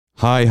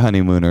Hi,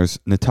 honeymooners.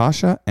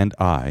 Natasha and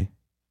I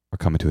are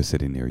coming to a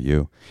city near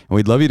you, and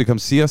we'd love you to come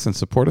see us and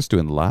support us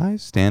doing live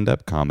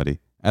stand-up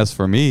comedy. As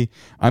for me,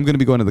 I'm going to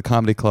be going to the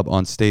Comedy Club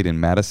on State in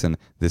Madison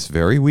this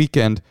very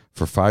weekend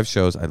for 5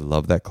 shows. I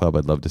love that club.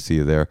 I'd love to see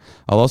you there.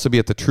 I'll also be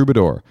at the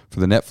Troubadour for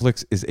the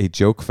Netflix is a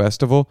Joke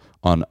Festival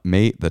on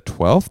May the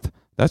 12th.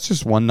 That's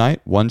just one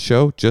night, one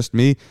show, just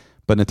me.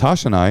 But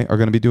Natasha and I are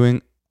going to be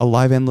doing a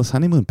live Endless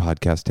Honeymoon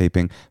podcast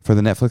taping for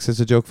the Netflix is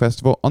a Joke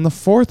Festival on the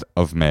 4th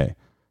of May.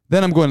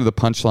 Then I'm going to the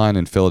Punchline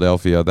in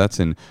Philadelphia. That's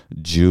in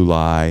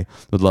July.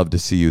 Would love to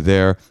see you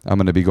there. I'm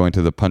going to be going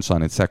to the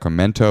Punchline in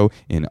Sacramento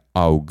in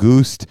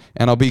August.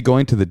 And I'll be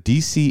going to the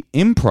DC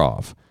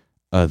Improv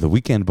the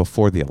weekend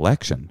before the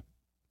election,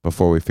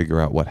 before we figure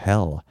out what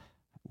hell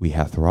we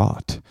hath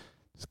wrought.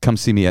 Come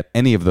see me at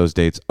any of those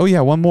dates. Oh,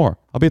 yeah, one more.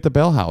 I'll be at the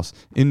Bell House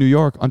in New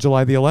York on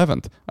July the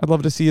 11th. I'd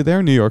love to see you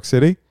there, New York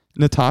City.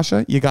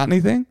 Natasha, you got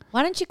anything?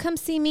 Why don't you come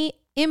see me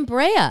in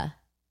Brea?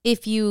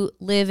 If you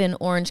live in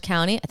Orange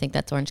County, I think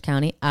that's Orange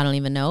County. I don't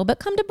even know, but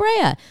come to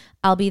Brea.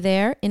 I'll be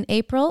there in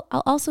April.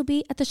 I'll also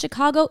be at the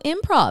Chicago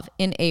Improv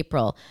in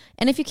April.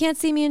 And if you can't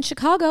see me in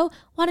Chicago,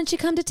 why don't you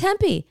come to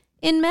Tempe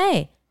in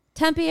May?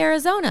 Tempe,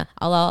 Arizona.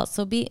 I'll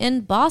also be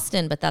in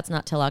Boston, but that's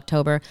not till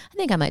October. I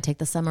think I might take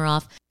the summer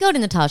off. Go to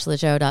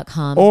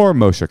natashalejoe.com or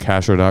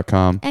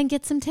moshakasher.com and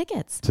get some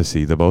tickets to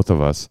see the both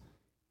of us.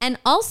 And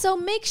also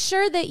make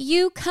sure that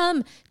you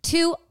come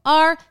to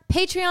our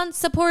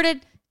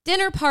Patreon-supported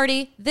dinner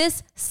party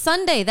this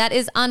Sunday. That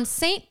is on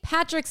St.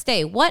 Patrick's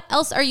Day. What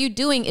else are you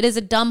doing? It is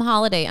a dumb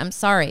holiday. I'm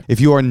sorry.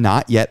 If you are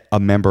not yet a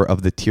member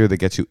of the tier that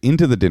gets you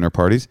into the dinner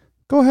parties,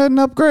 go ahead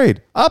and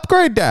upgrade.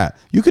 Upgrade that.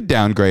 You could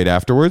downgrade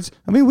afterwards.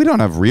 I mean, we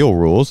don't have real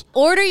rules.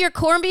 Order your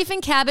corned beef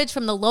and cabbage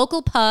from the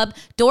local pub.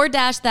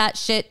 DoorDash that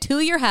shit to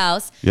your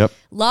house. Yep.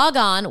 Log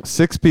on.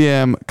 6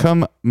 p.m.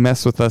 Come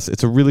mess with us.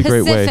 It's a really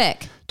great way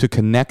to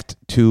connect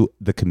to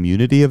the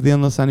community of the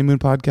Endless Honeymoon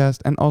podcast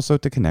and also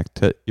to connect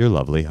to your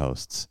lovely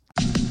hosts.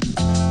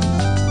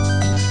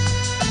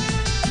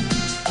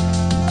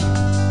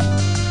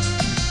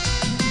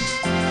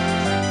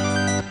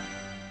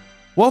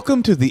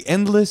 Welcome to the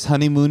Endless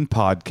Honeymoon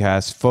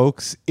podcast,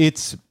 folks.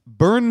 It's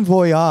Burn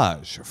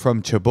Voyage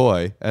from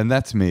Chaboy, and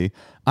that's me.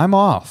 I'm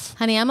off.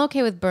 Honey, I'm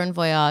okay with Burn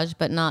Voyage,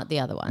 but not the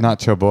other one. Not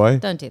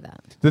Chaboy? Don't do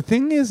that. The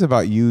thing is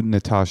about you,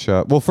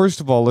 Natasha. Well, first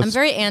of all, I'm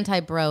very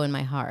anti-bro in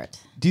my heart.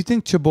 Do you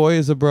think Chaboy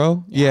is a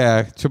bro?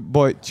 Yeah,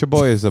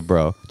 Chaboy is a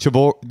bro.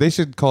 Chaboy, they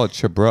should call it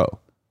Chabro.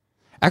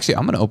 Actually,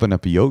 I'm going to open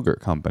up a yogurt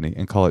company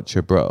and call it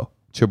Chabro.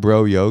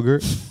 Chabro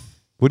yogurt.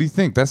 What do you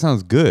think? That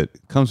sounds good.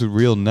 Comes with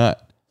real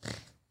nut.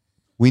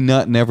 We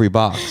nut in every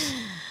box.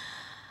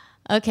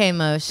 Okay,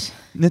 Moshe.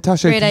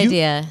 Natasha, great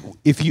idea.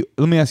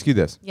 Let me ask you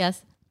this.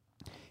 Yes.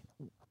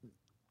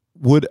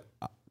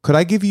 Could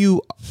I give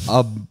you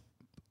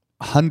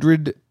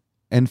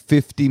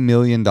 $150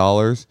 million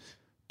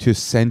to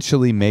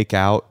essentially make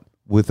out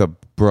with a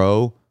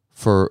bro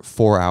for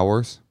 4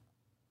 hours?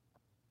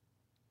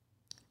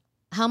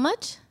 How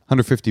much?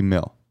 150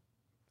 mil.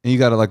 And you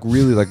got to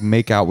really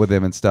make out with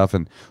him and stuff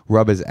and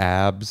rub his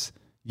abs,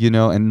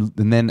 and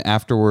then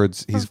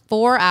afterwards he's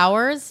 4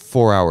 hours?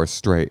 4 hours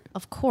straight.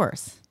 Of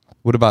course.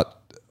 What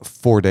about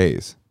 4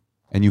 days?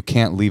 And you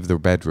can't leave the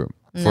bedroom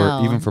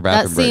even for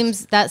bathroom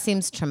breaks. That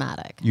seems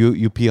traumatic.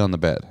 You pee on the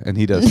bed, and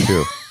he does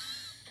too.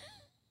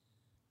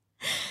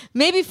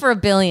 Maybe for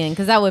 $1 billion,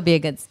 because that would be a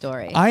good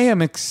story. I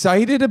am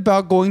excited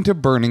about going to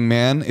Burning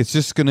Man. It's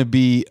just going to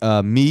be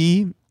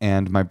me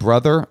and my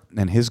brother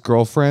and his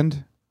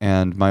girlfriend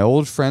and my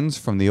old friends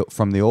from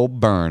the old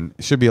burn.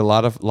 It should be a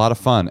lot of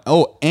fun.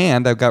 Oh,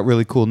 and I've got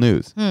really cool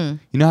news. You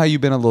know how you've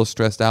been a little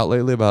stressed out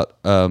lately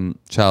about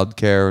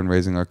childcare and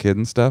raising our kid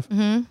and stuff?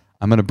 Mm-hmm.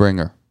 I'm going to bring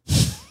her.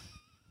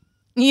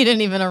 You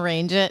didn't even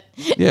arrange it.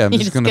 Yeah, I'm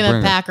just going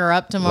to pack her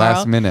up tomorrow.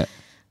 Last minute.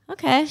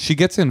 Okay. She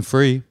gets in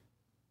free.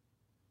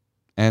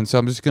 And so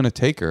I'm just going to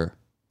take her.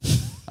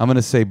 I'm going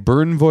to say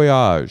Burn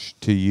Voyage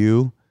to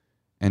you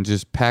and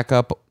just pack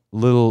up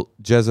little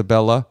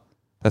Jezebella.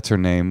 That's her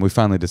name. We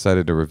finally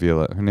decided to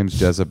reveal it. Her name's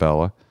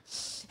Jezebella.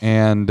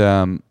 And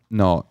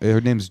no,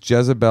 her name's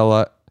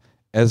Jezebella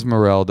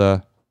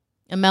Esmeralda.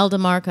 Imelda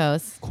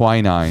Marcos.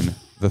 Quinine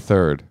the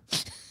third.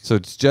 So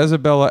it's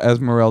Jezebella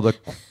Esmeralda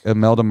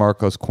Imelda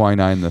Marcos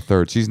Quinine the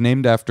third. She's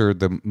named after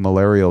the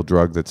malarial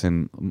drug that's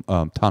in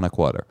tonic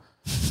water.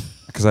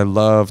 Because I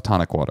love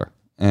tonic water.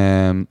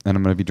 And I'm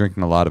going to be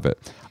drinking a lot of it.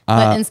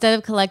 But instead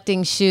of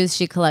collecting shoes,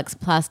 she collects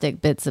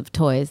plastic bits of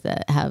toys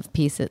that have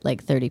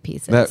 30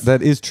 pieces.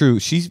 That is true.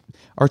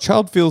 Our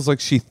child feels like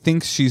she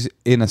thinks she's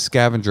in a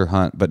scavenger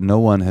hunt, but no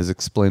one has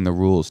explained the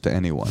rules to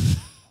anyone.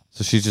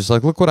 So she's just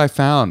like, look what I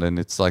found. And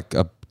it's like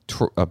a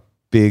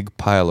big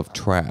pile of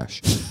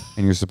trash.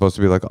 And you're supposed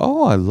to be like,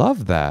 oh, I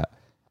love that.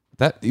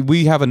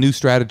 We have a new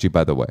strategy,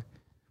 by the way,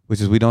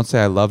 which is we don't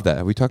say I love that.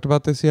 Have we talked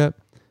about this yet?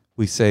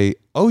 We say,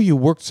 oh, you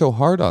worked so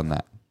hard on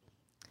that.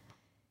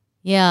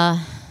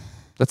 Yeah.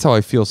 That's how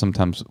I feel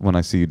sometimes when I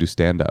see you do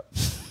stand-up.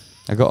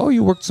 I go, oh,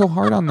 you worked so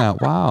hard on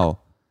that. Wow.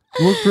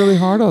 You worked really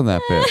hard on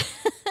that bit.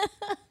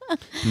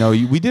 No,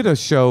 we did a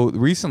show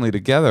recently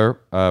together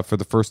for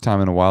the first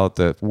time in a while at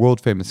the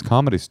world famous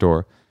Comedy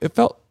Store. It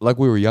felt like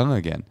we were young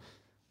again.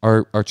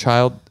 Our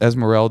child,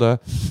 Esmeralda,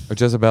 or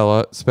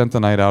Jezebella, spent the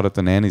night out at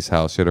the nanny's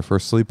house. She had her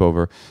first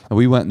sleepover. And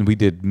we went and we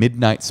did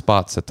midnight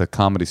spots at the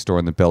Comedy Store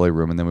in the belly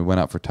room. And then we went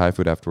out for Thai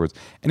food afterwards.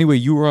 Anyway,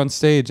 you were on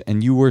stage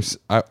and you were...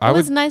 It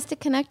was nice to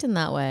connect in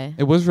that way.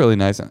 It was really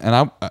nice.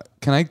 And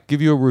can I give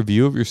you a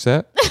review of your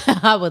set?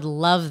 I would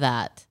love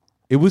that.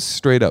 It was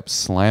straight up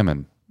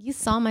slamming. You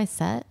saw my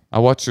set? I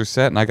watched your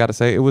set and I got to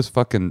say, it was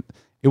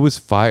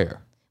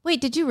fire. Wait,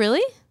 did you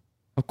really?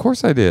 Of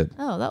course I did.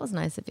 Oh, that was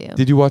nice of you.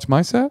 Did you watch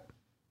my set?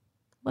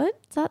 What?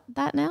 Is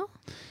that now?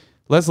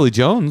 Leslie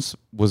Jones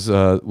was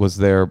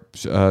there.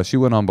 She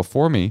went on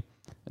before me.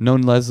 I've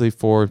known Leslie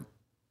for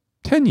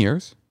 10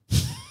 years.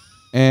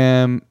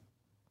 and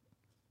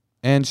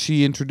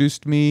she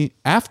introduced me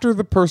after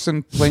the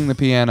person playing the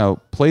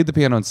piano played the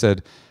piano and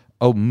said,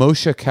 "Oh,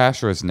 Moshe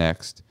Kasher is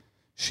next."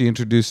 She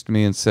introduced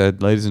me and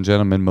said, "Ladies and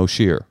gentlemen,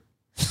 Moshier."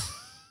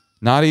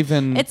 Not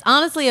even... It's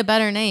honestly a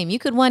better name. You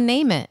could one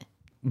name it.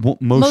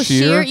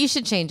 Moshier? You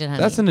should change it, honey.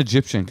 That's an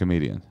Egyptian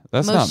comedian.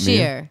 That's not me.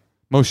 Moshier.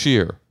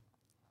 Moshier.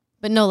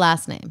 But no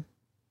last name.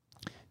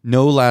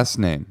 No last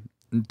name.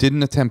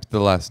 Didn't attempt the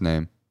last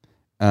name.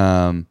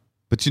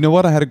 But you know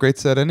what? I had a great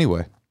set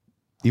anyway.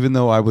 Even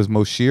though I was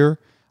Moshier,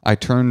 I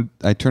turned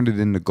it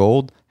into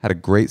gold. Had a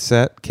great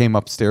set. Came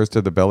upstairs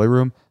to the belly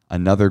room.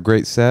 Another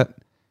great set.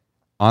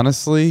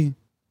 Honestly,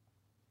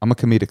 I'm a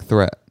comedic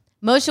threat.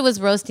 Moshe was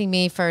roasting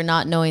me for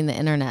not knowing the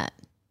internet.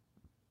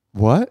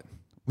 What?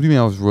 What do you mean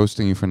I was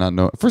roasting you for not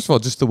knowing? First of all,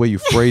 just the way you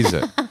phrase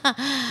it.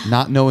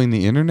 Not knowing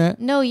the internet?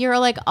 No, you're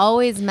like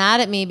always mad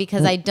at me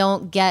because I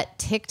don't get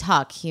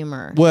TikTok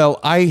humor.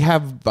 Well,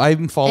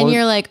 I'm following. And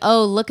you're like,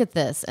 oh, look at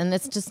this. And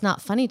it's just not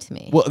funny to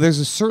me. Well, there's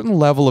a certain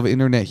level of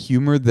internet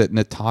humor that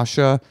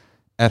Natasha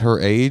at her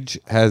age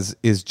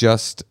is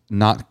just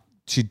not,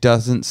 she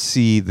doesn't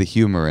see the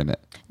humor in it.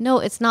 No,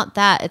 it's not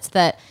that. It's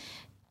that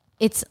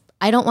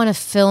I don't want to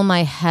fill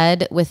my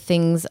head with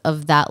things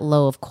of that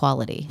low of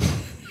quality.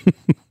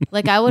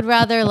 Like I would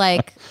rather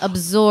like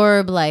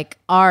absorb like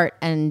art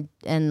and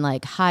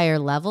like higher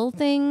level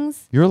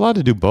things. You're allowed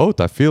to do both,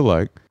 I feel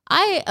like.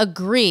 I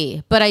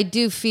agree, but I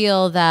do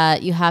feel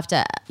that you have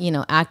to,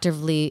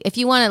 actively, if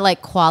you want to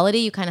like quality,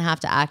 you kind of have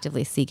to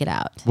actively seek it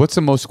out. What's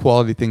the most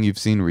quality thing you've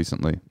seen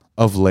recently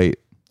of late?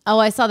 Oh,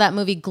 I saw that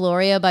movie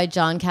Gloria by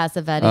John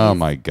Cassavetes. Oh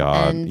my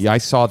God. Yeah, I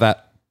saw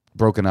that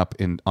broken up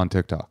on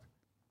TikTok.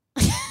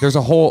 There's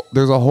a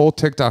whole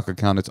TikTok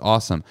account. It's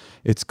awesome.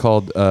 It's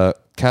called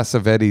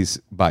Cassavetes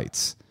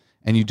Bites,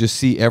 and you just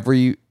see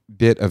every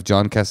bit of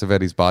John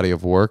Cassavetes' body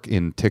of work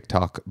in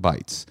TikTok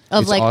bites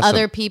of it's like awesome.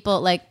 Other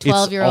people, like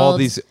 12-year-olds, all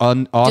these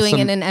awesome, doing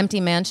it in an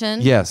empty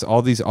mansion. Yes,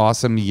 all these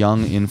awesome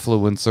young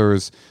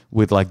influencers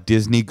with like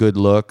Disney good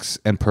looks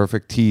and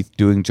perfect teeth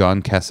doing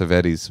John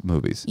Cassavetes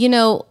movies.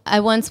 I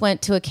once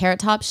went to a Carrot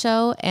Top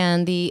show,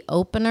 and the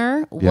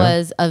opener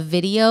was a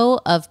video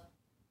of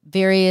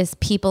various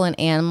people and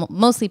animals,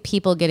 mostly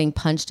people getting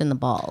punched in the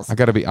balls. I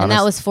got to be honest. And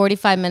that was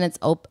 45 minutes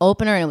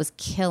opener, and it was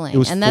killing. It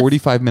was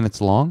 45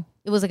 minutes long?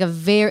 It was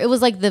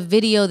like the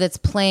video that's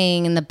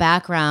playing in the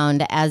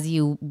background as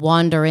you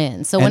wander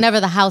in. So whenever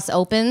the house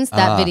opens,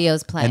 that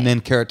video's playing. And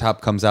then Carrot Top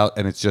comes out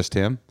and it's just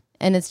him?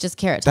 And it's just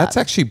Carrot Top. That's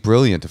actually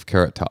brilliant of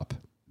Carrot Top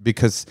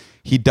because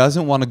he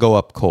doesn't want to go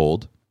up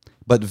cold,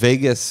 but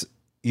Vegas,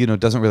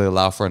 doesn't really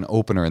allow for an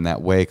opener in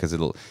that way because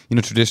it'll,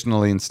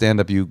 traditionally in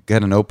stand-up you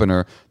get an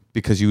opener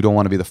because you don't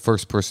want to be the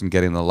first person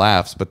getting the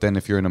laughs. But then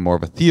if you're in a more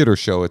of a theater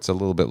show, it's a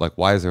little bit like,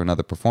 why is there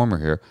another performer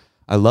here?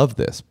 I love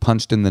this.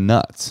 Punched in the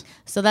nuts.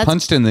 So that's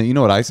punched in the, you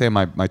know what I say,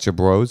 my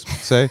chabros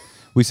say?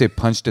 We say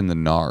punched in the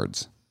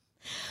nards.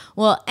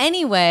 Well,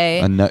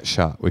 anyway. A nut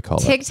shot, we call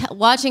it.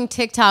 Watching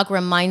TikTok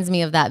reminds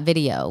me of that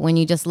video when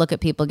you just look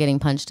at people getting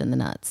punched in the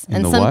nuts.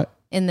 In what?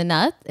 In the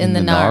nut? In the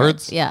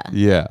nards. Yeah.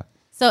 Yeah.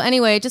 So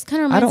anyway, it just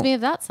kind of reminds me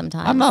of that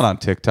sometimes. I'm not on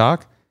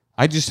TikTok.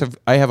 I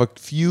have a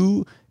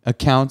few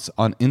accounts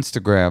on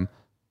Instagram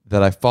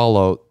that I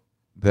follow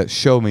that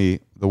show me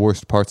the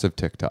worst parts of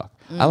TikTok.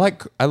 I would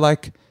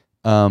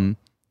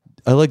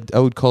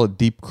call it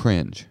deep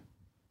cringe.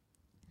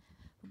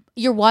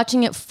 You're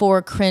watching it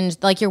for cringe,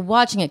 like you're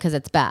watching it because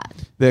it's bad.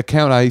 The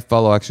account I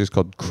follow actually is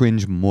called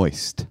Cringe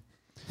Moist,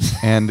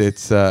 and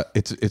it's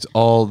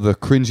all the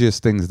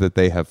cringiest things that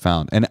they have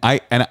found. And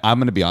I'm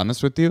going to be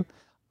honest with you,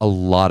 a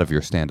lot of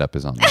your stand up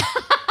is on there.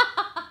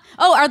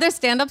 Oh, are there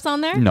stand-ups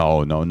on there?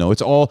 No.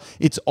 It's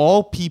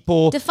all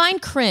people. Define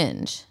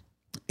cringe.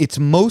 It's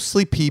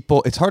mostly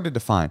people. It's hard to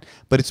define,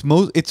 but it's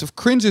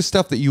cringe is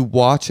stuff that you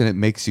watch and it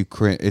makes you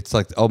cringe. It's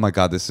like, oh my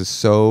God, this is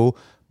so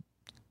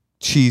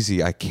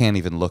cheesy. I can't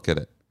even look at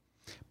it.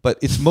 But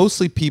it's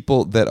mostly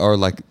people that are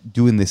like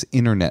doing this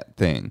internet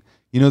thing.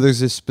 There's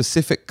this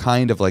specific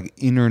kind of like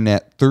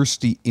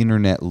thirsty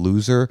internet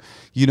loser,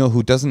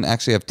 who doesn't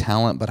actually have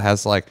talent, but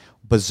has like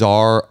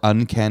bizarre,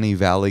 uncanny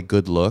valley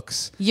good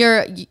looks.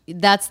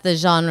 That's the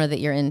genre that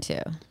you're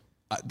into.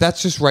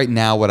 That's just right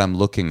now what I'm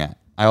looking at.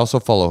 I also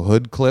follow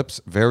hood clips,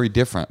 very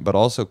different, but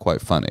also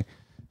quite funny.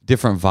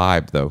 Different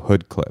vibe though.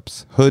 Hood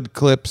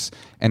clips,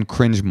 and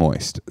cringe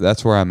moist.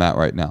 That's where I'm at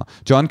right now.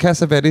 John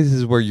Cassavetes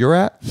is where you're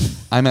at.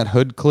 I'm at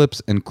hood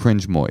clips and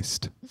cringe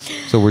moist.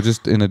 So we're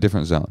just in a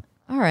different zone.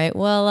 All right.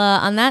 Well,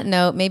 on that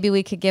note, maybe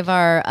we could give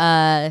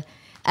our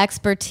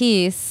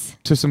expertise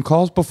to some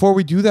calls. Before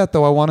we do that,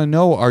 though, I want to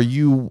know: what are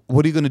you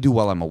going to do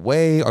while I'm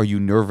away? Are you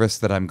nervous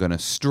that I'm going to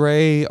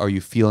stray? Are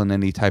you feeling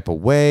any type of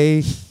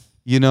way?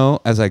 You know,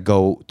 as I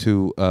go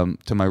to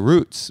my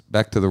roots,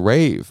 back to the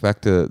rave,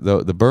 back to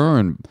the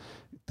burn,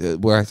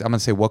 where I'm gonna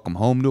say welcome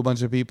home to a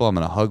bunch of people. I'm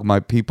gonna hug my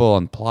people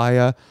on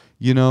Playa.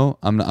 You know,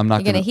 I'm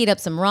not You're gonna heat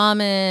up some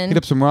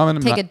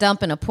ramen. Take a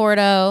dump in a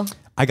Porto.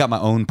 I got my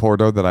own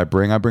Porto that I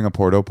bring. I bring a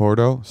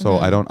Porto, so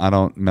I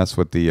don't mess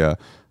with the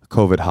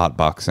COVID hot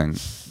boxing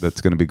that's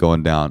gonna be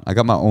going down. I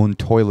got my own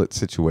toilet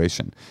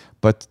situation.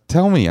 But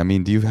tell me, I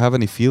mean, do you have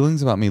any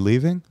feelings about me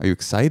leaving? Are you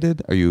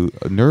excited? Are you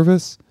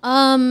nervous?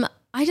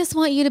 I just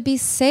want you to be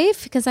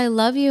safe because I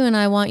love you and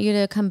I want you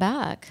to come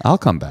back. I'll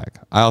come back.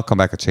 I'll come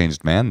back a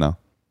changed man, though.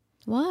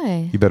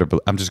 Why? You better.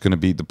 I'm just going to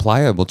be. The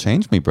Playa will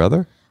change me,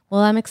 brother.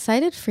 Well, I'm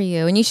excited for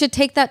you. And you should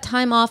take that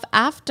time off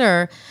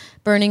after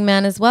Burning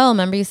Man as well.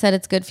 Remember you said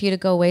it's good for you to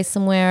go away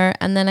somewhere.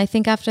 And then I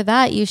think after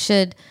that you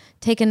should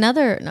take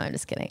another. No, I'm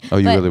just kidding. Oh,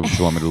 you really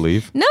want me to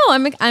leave? No,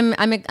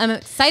 I'm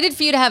excited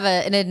for you to have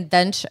an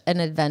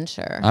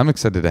adventure. I'm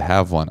excited to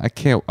have one. I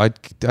can't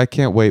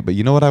wait. But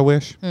you know what I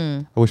wish?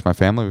 I wish my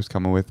family was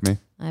coming with me.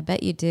 I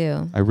bet you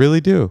do. I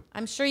really do.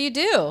 I'm sure you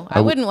do.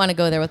 I wouldn't want to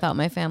go there without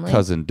my family.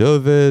 Cousin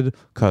David,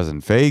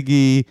 cousin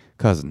Faggy,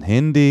 cousin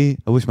Hindi.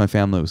 I wish my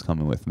family was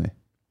coming with me.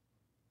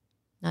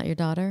 Not your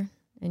daughter?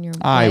 And your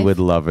I wife? would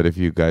love it if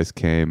you guys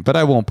came, but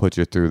I won't put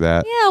you through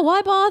that. Yeah,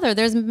 why bother?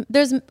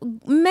 There's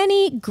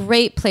many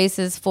great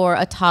places for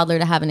a toddler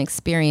to have an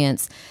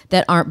experience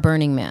that aren't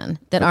Burning Man,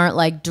 that aren't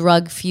like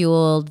drug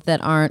fueled,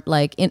 that aren't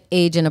like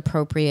age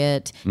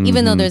inappropriate.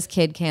 Even though there's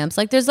kid camps,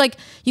 like there's like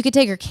you could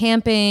take her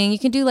camping, you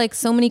can do like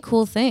so many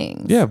cool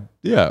things.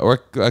 Yeah, or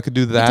I could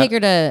do that. You take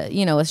her to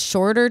a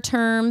shorter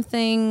term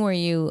thing where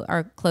you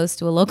are close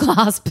to a local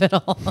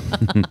hospital.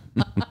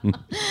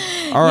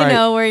 All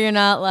right. Where you're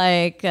not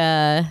like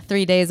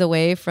 3 days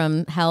away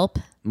from help.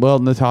 Well,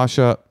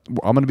 Natasha,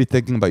 I'm going to be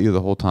thinking about you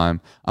the whole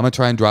time. I'm going to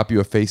try and drop you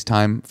a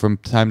FaceTime from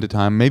time to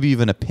time, maybe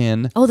even a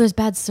pin. Oh, there's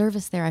bad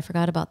service there. I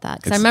forgot about that.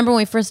 Because I remember when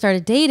we first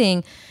started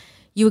dating,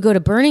 you would go to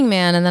Burning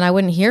Man and then I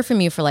wouldn't hear from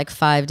you for like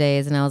 5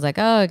 days. And I was like,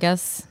 oh, I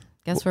guess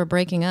we're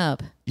breaking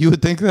up. You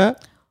would think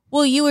that?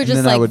 Well, you were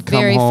just like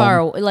very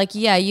far. Like,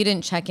 yeah, you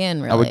didn't check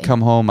in really. I would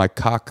come home, my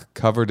cock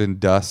covered in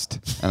dust,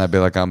 and I'd be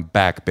like, I'm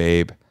back,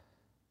 babe.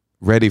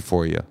 Ready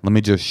for you. Let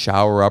me just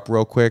shower up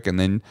real quick, and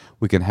then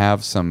we can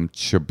have some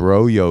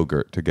Chabro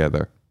yogurt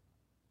together.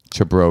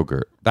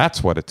 Chabrogurt.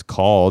 That's what it's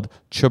called.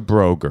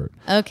 Chabrogurt.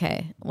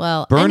 Okay.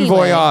 Well, Burn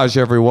Voyage,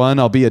 everyone.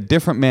 I'll be a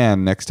different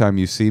man next time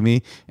you see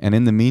me. And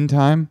in the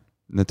meantime,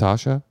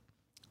 Natasha.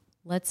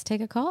 Let's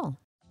take a call.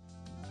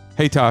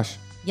 Hey, Tosh.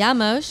 Yeah,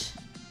 Moshe.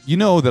 You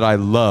know that I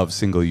love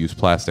single-use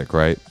plastic,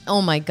 right?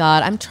 Oh, my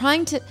God. I'm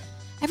trying to...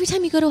 Every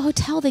time you go to a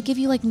hotel, they give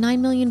you like 9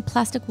 million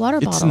plastic water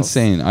bottles. It's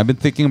insane. I've been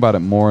thinking about it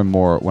more and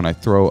more when I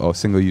throw a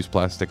single-use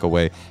plastic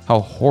away, how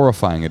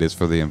horrifying it is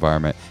for the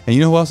environment. And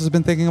you know who else has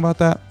been thinking about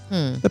that?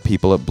 The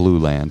people at Blue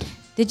Land.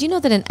 Did you know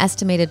that an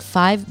estimated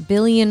 5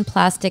 billion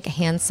plastic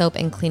hand soap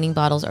and cleaning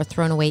bottles are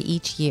thrown away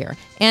each year?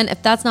 And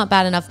if that's not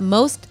bad enough,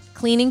 most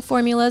cleaning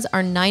formulas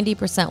are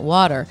 90%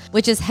 water,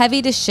 which is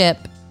heavy to ship,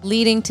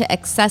 leading to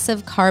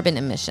excessive carbon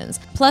emissions.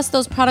 Plus,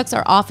 those products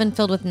are often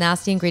filled with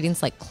nasty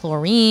ingredients like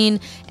chlorine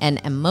and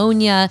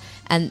ammonia,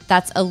 and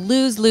that's a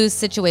lose-lose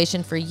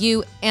situation for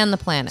you and the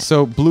planet.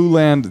 So Blue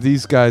Land,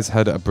 these guys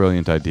had a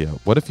brilliant idea.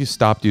 What if you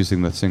stopped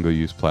using the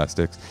single-use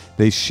plastics?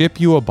 They ship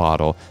you a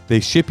bottle. They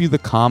ship you the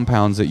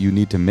compounds that you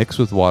need to mix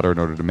with water in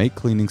order to make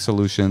cleaning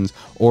solutions,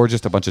 or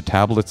just a bunch of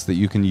tablets that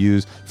you can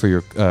use for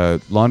your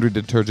laundry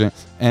detergent,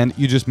 and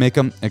you just make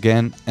them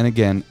again and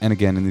again and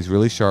again in these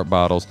really sharp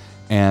bottles.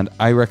 And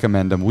I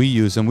recommend them. We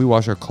use them. We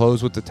wash our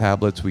clothes with the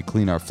tablets. We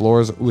clean our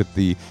floors with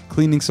the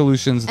cleaning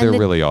solutions. They're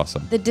really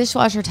awesome. The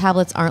dishwasher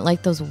tablets aren't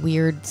like those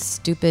weird,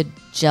 stupid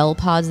gel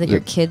pods that your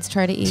kids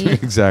try to eat.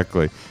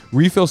 Exactly.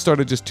 Refills start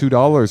at just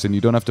 $2, and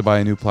you don't have to buy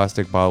a new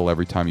plastic bottle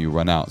every time you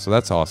run out. So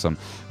that's awesome.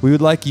 We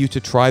would like you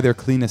to try their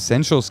Clean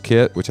Essentials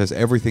kit, which has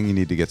everything you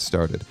need to get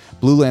started.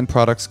 Blue Land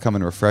products come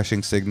in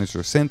refreshing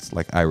signature scents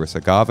like Iris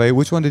Agave.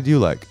 Which one did you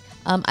like?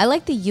 I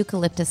like the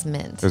eucalyptus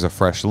mint. There's a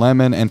fresh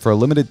lemon, and for a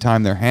limited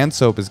time, their hand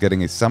soap is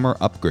getting a summer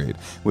upgrade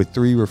with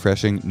 3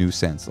 refreshing new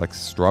scents like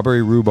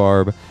strawberry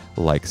rhubarb,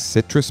 like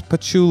citrus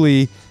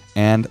patchouli,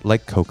 and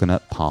like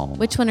coconut palm.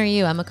 Which one are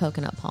you? I'm a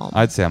coconut palm.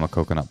 I'd say I'm a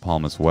coconut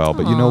palm as well.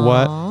 But you know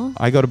what?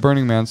 I go to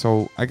Burning Man,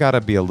 so I got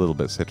to be a little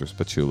bit citrus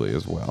patchouli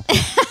as well.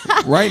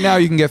 Right now,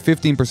 you can get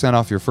 15%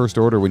 off your first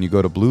order when you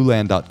go to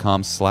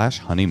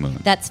blueland.com/honeymoon.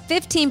 That's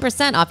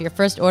 15% off your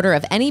first order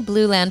of any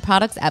Blue Land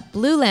products at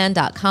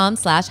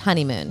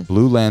blueland.com/honeymoon.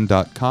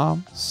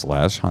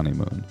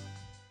 Blueland.com/honeymoon.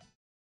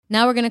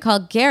 Now we're going to call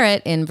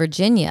Garrett in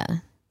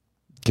Virginia.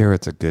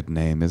 Garrett's a good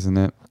name, isn't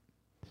it?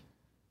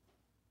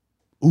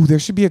 Ooh, there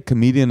should be a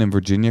comedian in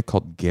Virginia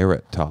called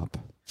Garrett Top.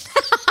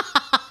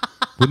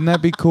 Wouldn't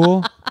that be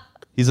cool?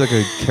 He's like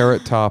a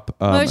Carrot Top.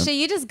 Moshe,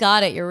 you just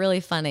got it. You're really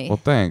funny. Well,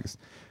 thanks.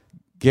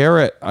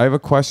 Garrett, I have a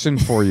question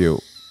for you.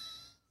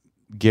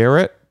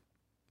 Garrett?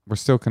 We're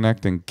still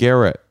connecting.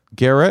 Garrett.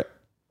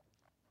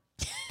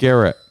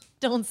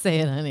 Don't say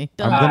it, honey.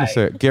 I'm going to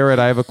say it. Garrett,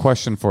 I have a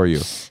question for you.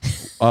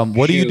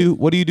 What do you do?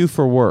 What do you do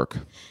for work?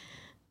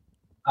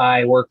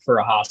 I work for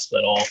a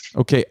hospital.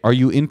 Okay. Are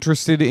you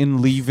interested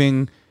in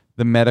leaving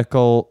the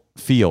medical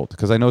field?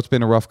 Because I know it's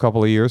been a rough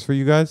couple of years for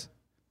you guys.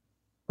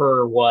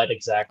 For what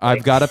exactly?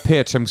 I've got a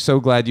pitch. I'm so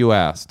glad you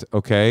asked.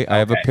 Okay. I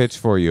have a pitch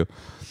for you.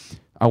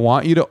 I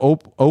want you to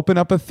open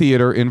up a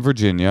theater in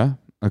Virginia.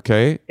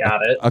 Okay.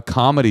 Got it. A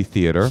comedy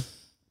theater.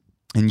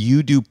 And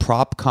you do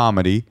prop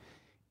comedy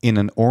in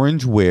an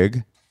orange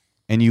wig.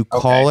 And you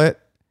call it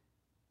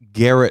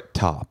Garrett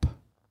Top.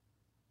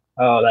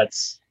 Oh,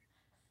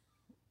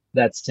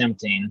 that's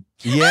tempting.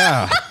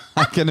 Yeah.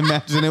 I can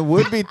imagine it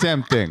would be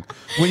tempting.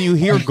 When you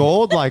hear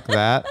gold like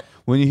that,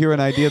 when you hear an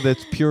idea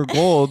that's pure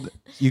gold,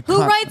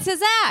 Who writes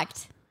his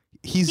act?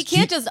 He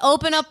can't just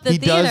open up the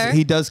theater.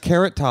 He does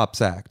Carrot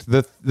Top's act.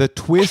 The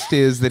twist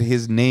is that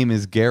his name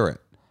is Garrett.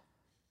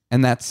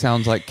 And that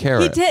sounds like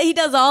carrot. He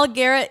does all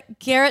Garrett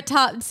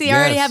Top. See, I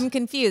already have him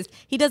confused.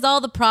 He does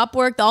all the prop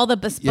work, all the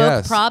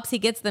bespoke props. He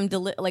gets them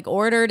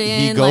ordered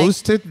in. He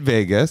goes to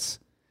Vegas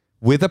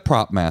with a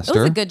prop master.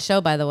 It was a good show,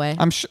 by the way.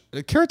 I'm sure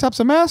Carrot Top's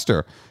a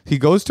master. He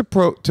goes to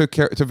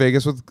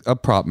Vegas with a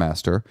prop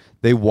master.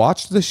 They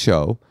watch the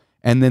show,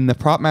 and then the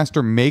prop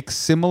master makes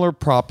similar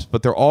props,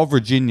 but they're all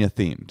Virginia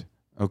themed.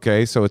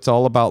 Okay, so it's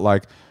all about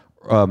like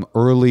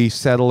early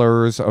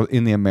settlers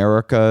in the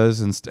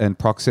Americas and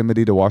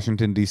proximity to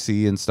Washington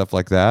D.C. and stuff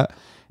like that.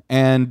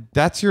 And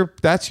that's your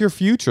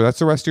future. That's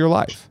the rest of your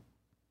life.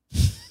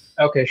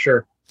 Okay,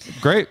 sure.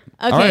 Great.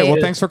 Okay. All right.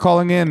 Well, thanks for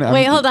calling in.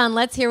 Wait, hold on.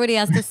 Let's hear what he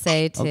has to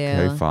say too.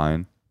 Okay,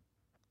 fine.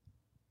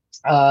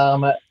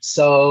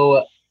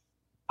 So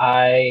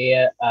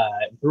I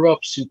grew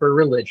up super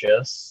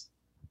religious.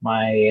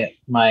 My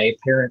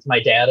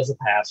dad is a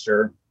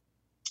pastor.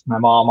 My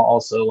mom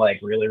also like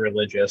really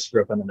religious,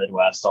 grew up in the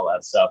Midwest, all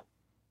that stuff.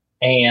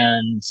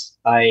 And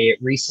I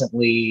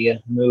recently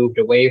moved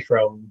away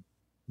from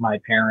my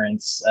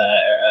parents,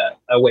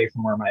 away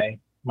from where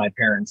my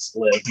parents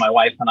live. My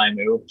wife and I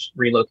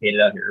relocated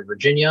out here to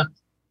Virginia.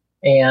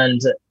 And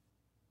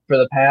for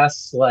the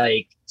past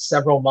like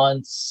several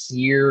months,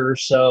 year or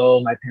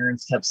so, my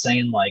parents kept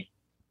saying like,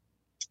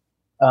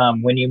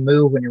 when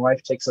your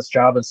wife takes this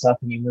job and stuff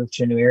and you move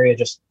to a new area,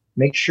 just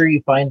make sure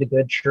you find a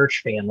good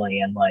church family.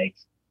 And like,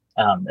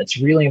 it's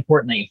really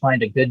important that you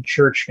find a good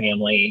church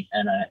family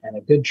and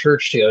a good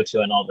church to go to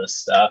and all this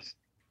stuff.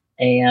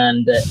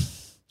 And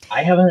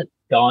I haven't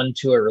gone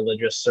to a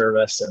religious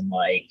service in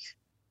like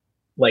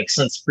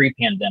since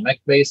pre-pandemic,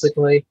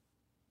 basically.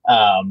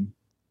 I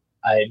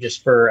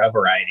just, for a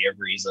variety of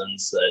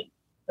reasons that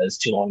is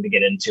too long to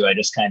get into, I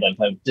just kind of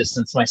have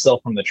distanced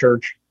myself from the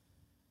church.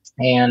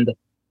 And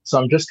so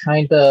I'm just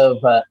kind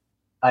of,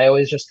 I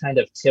always just kind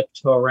of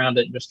tiptoe around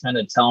it and just kind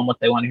of tell them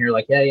what they want to hear.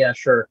 Like, yeah,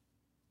 sure.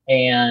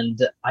 And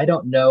I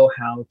don't know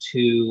how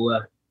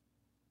to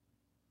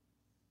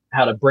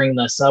bring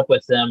this up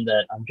with them,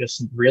 that I'm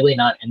just really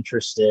not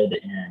interested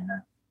in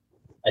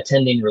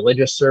attending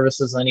religious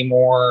services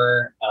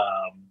anymore.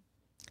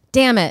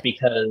 Damn it.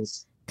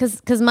 Because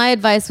my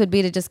advice would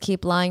be to just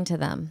keep lying to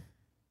them.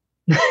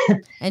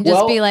 And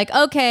just be like,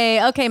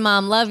 okay,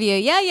 mom, love you.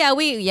 Yeah,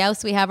 we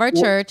have our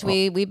church.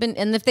 We've been,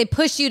 and if they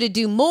push you to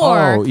do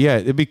more. Oh yeah,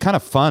 it'd be kind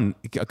of fun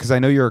because I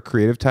know you're a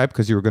creative type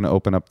because you were going to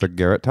open up the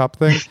Garrett Top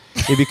thing.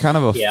 It'd be kind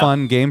of a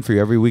fun game for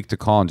you every week to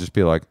call and just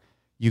be like,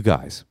 you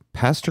guys,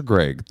 Pastor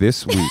Greg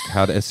this week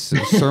had a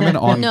sermon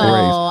on grace.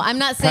 No, I'm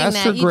not saying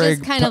Pastor that. You Greg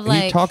just kind of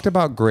like, he talked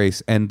about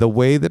grace, and the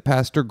way that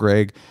Pastor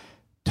Greg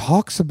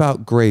talks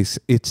about grace,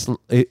 it's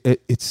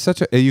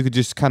such a, you could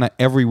just kind of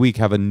every week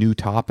have a new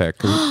topic.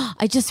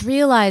 I just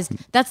realized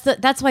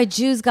that's why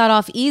Jews got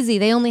off easy.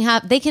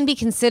 They can be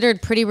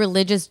considered pretty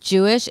religious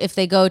Jewish if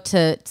they go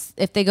to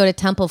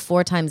temple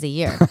 4 times a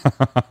year.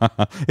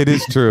 It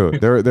is true.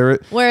 They're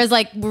Whereas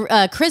like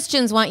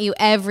Christians want you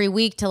every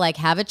week to like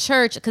have a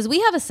church, because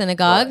we have a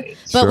synagogue, Right.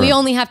 but we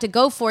only have to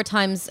go 4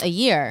 times a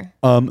year.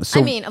 So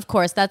I mean, of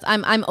course,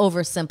 I'm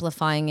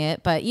oversimplifying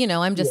it, but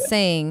I'm just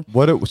saying.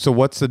 So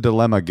what's the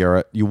dilemma,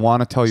 Garrett? You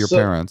want to tell your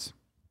parents?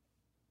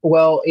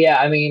 Well, yeah,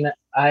 I mean,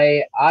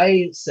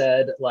 I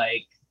said,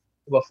 like,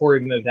 before we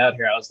moved out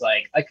here, I was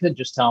like, I could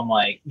just tell them,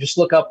 like, just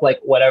look up,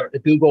 like,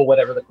 Google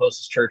whatever the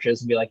closest church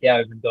is and be like, yeah,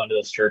 I've been going to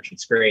this church.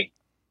 It's great.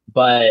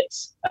 But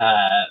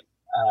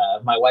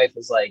my wife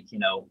is like,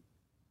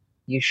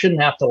 you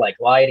shouldn't have to, like,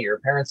 lie to your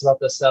parents about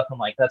this stuff. I'm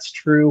like, that's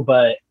true,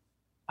 but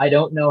I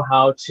don't know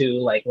how to,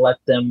 like, let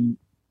them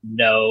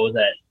know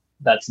that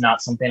that's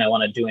not something I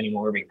want to do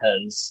anymore,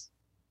 because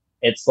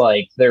it's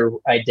like their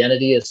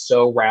identity is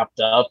so wrapped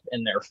up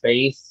in their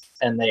faith,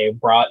 and they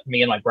brought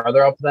me and my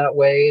brother up that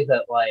way,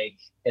 that like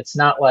it's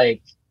not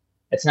like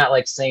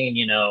saying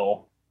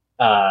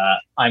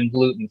I'm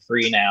gluten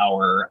free now,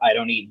 or I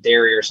don't eat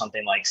dairy or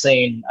something, like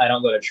saying I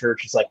don't go to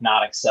church is like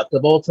not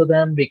acceptable to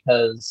them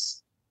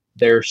because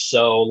they're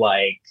so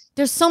like,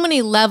 there's so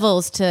many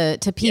levels to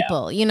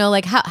people, you know,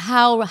 like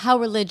how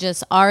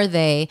religious are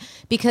they?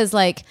 Because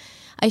like,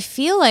 I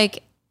feel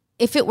like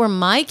if it were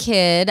my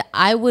kid,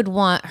 I would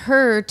want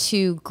her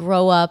to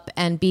grow up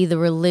and be the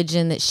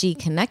religion that she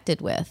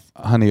connected with.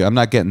 Honey, I'm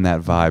not getting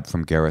that vibe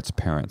from Garrett's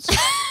parents.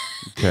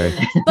 Okay.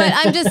 But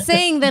I'm just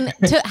saying then,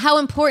 how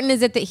important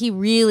is it that he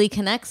really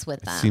connects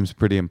with them? Seems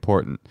pretty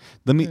important.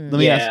 Let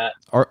me ask,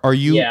 are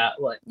you? Yeah.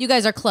 Like, you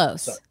guys are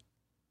close. So,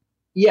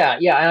 yeah.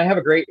 And I have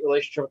a great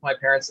relationship with my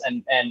parents,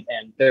 and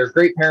they're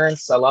great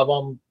parents. I love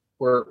them.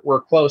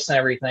 We're close and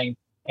everything.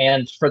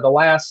 And for the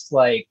last,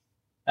 like,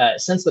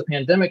 since the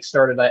pandemic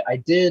started, I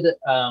did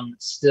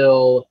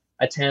still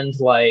attend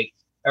like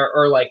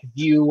or like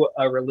view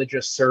a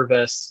religious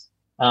service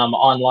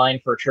online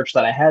for a church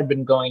that I had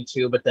been going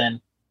to, but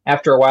then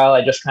after a while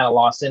I just kind of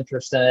lost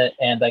interest in it,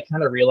 and I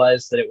kind of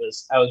realized that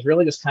I was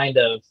really just kind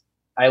of,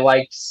 I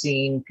liked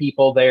seeing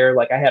people there.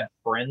 Like I had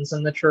friends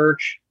in the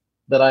church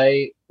that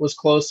I was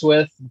close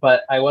with,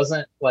 but I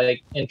wasn't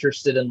like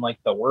interested in like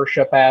the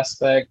worship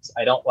aspect.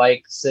 I don't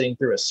like sitting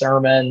through a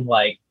sermon.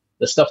 Like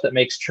the stuff that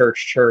makes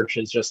church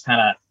is just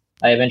kind of,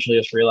 I eventually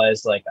just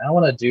realized like, I don't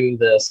want to do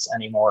this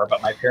anymore,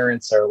 but my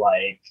parents are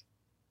like,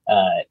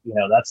 you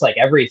know, that's like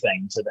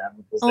everything to them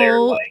because they're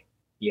like,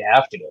 you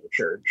have to go to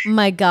church.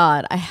 My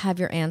God, I have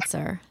your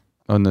answer.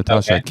 Oh,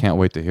 Natasha, okay. I can't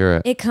wait to hear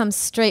it. It comes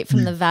straight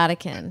from the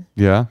Vatican.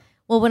 Yeah?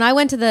 Well, when I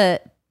went to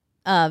the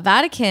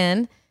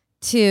Vatican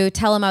to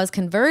tell him I was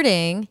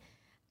converting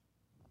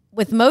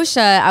with Moshe,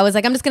 I was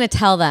like, I'm just going to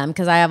tell them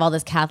because I have all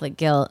this Catholic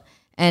guilt.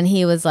 And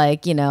he was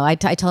like, you know, I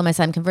told him I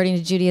said I'm converting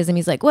to Judaism.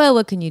 He's like, well,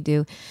 what can you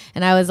do?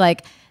 And I was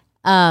like,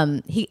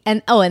 and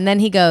then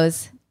he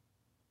goes,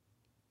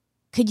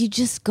 could you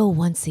just go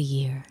once a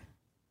year?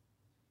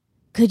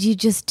 Could you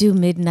just do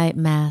midnight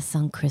mass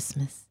on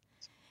Christmas?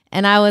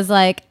 And I was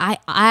like, I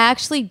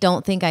actually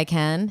don't think I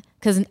can,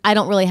 because I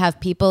don't really have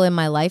people in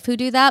my life who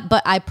do that,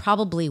 but I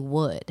probably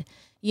would.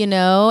 You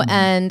know,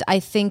 and I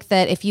think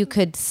that if you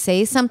could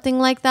say something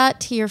like that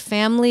to your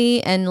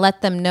family and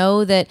let them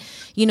know that,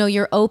 you know,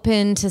 you're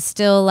open to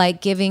still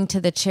like giving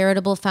to the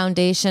charitable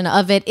foundation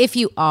of it, if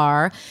you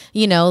are,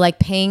 you know, like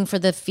paying for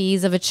the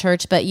fees of a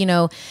church, but, you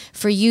know,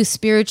 for you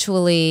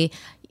spiritually,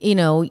 you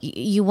know,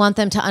 you want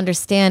them to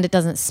understand it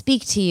doesn't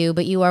speak to you,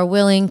 but you are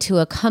willing to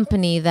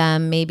accompany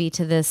them maybe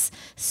to this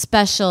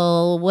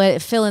special,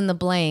 fill in the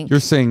blank. You're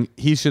saying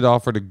he should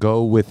offer to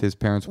go with his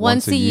parents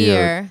once a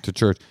year to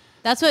church.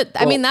 That's what,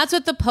 I mean, that's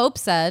what the Pope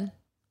said.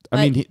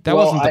 I mean, that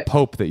wasn't the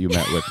Pope that you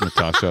met with,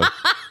 Natasha.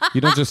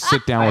 You don't just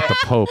sit down with the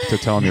Pope to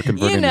tell him you're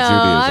converting to Judaism.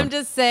 I'm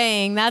just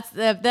saying, that's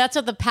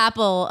what the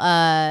papal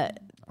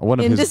one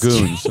of industry.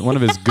 His goons. One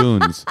of his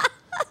goons.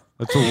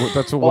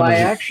 That's what. Well,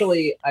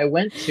 I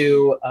went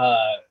to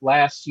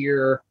last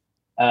year,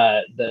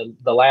 the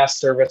last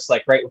service,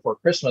 like right before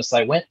Christmas.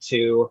 I went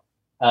to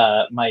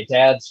my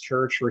dad's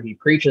church where he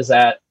preaches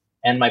at.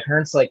 And my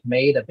parents like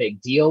made a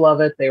big deal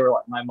of it. They were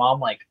like, my mom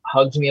like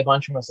hugged me a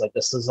bunch and was like,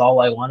 this is all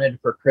I wanted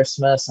for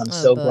Christmas. I'm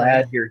so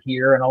glad you're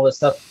here and all this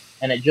stuff.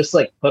 And it just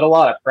like put a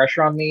lot of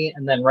pressure on me.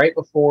 And then right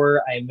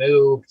before I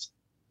moved,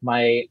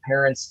 my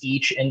parents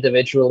each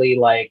individually,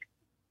 like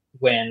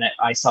when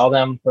I saw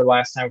them for the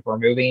last time before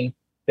moving,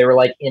 they were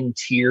like in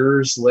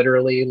tears,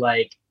 literally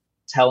like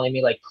telling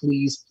me like,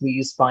 please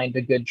find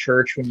a good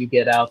church when you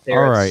get out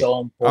there. All right. It's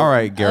so important. All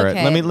right, Garrett.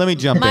 Okay. Let me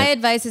jump in. My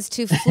advice is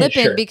to flip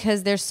Sure. it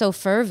because they're so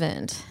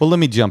fervent. Well, let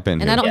me jump in.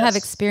 And here. I don't have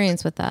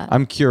experience with that.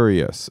 I'm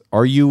curious.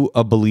 Are you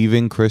a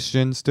believing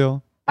Christian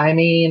still? I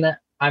mean,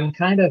 I'm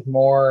kind of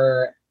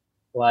more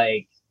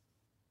like,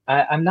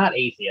 I'm not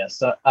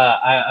atheist.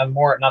 I'm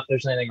more, not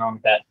there's anything wrong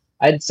with that.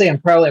 I'd say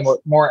I'm probably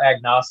more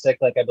agnostic.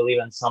 Like I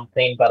believe in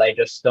something, but I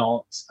just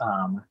don't,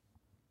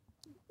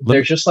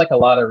 there's just like a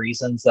lot of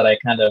reasons that I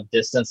kind of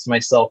distanced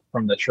myself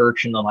from the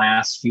church in the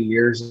last few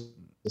years,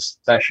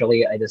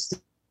 especially. I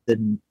just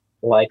didn't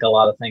like a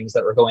lot of things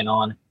that were going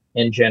on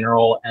in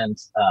general. And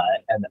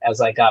as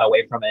I got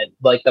away from it,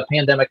 like the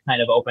pandemic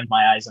kind of opened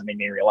my eyes and made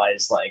me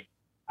realize like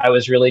I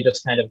was really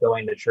just kind of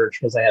going to church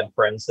because I had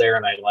friends there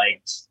and I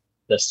liked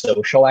the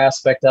social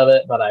aspect of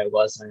it, but I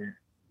wasn't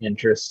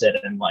interested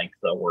in like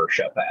the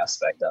worship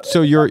aspect of it.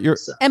 So you're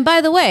and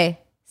by the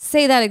way,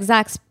 say that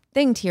exact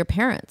thing to your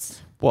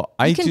parents. Well,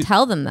 you can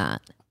tell them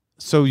that.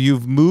 So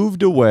you've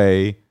moved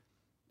away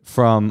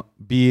from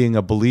being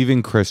a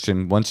believing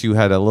Christian once you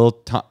had a little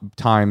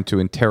time to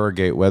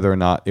interrogate whether or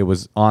not it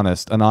was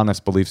an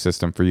honest belief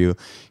system for you.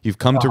 You've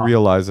come to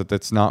realize that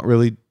that's not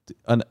really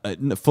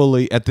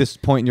fully, at this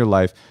point in your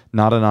life,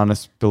 not an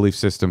honest belief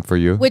system for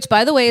you. Which,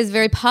 by the way, is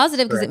very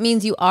positive because it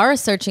means you are a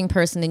searching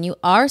person and you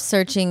are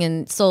searching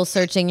and soul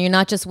searching. You're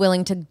not just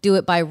willing to do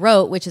it by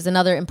rote, which is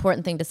another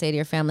important thing to say to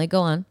your family.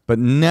 Go on. But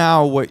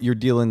now what you're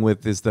dealing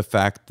with is the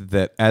fact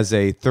that as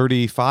a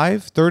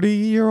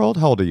 30-year-old,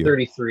 how old are you?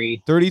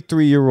 33.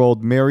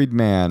 33-year-old married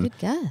man. Good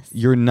guess.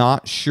 You're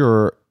not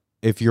sure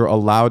if you're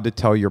allowed to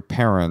tell your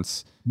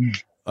parents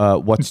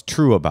what's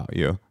true about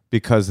you.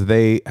 because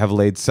they have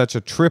laid such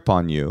a trip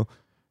on you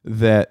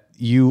that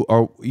you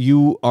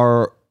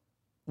are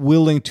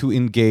willing to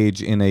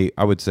engage in a,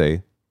 I would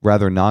say,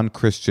 rather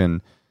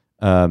non-Christian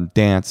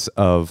dance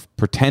of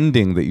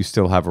pretending that you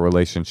still have a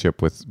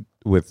relationship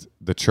with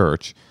the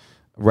church,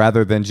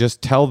 rather than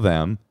just tell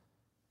them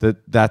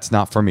that that's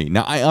not for me.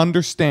 Now, I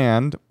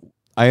understand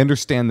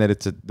that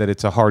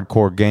it's a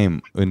hardcore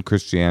game in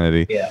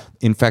Christianity. Yeah.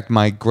 In fact,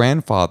 my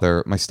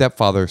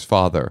stepfather's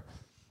father,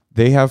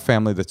 they have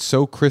family that's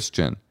so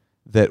Christian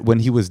that when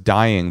he was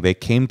dying, they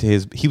came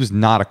to he was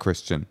not a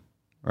Christian,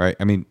 right?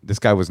 I mean, this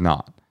guy was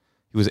not.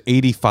 He was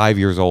 85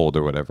 years old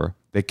or whatever.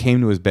 They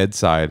came to his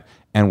bedside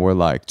and were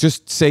like,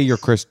 just say you're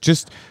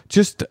Christian.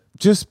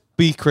 Just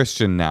be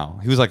Christian now.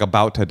 He was like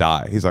about to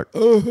die. He's like,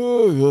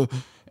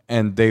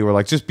 and they were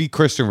like, just be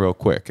Christian real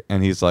quick.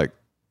 And he's like,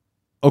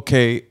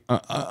 okay,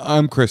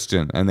 I'm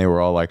Christian. And they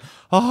were all like,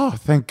 oh,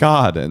 thank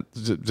God. And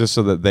just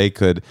so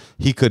that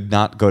he could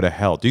not go to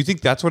hell. Do you think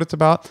that's what it's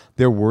about?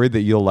 They're worried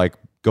that you'll like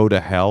go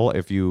to hell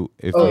if you.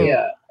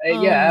 Yeah,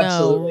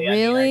 absolutely. No,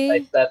 really? I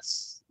mean,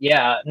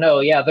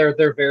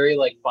 they're very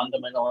like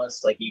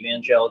fundamentalist, like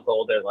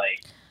evangelical. They're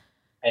like,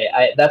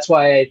 that's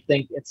why I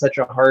think it's such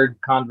a hard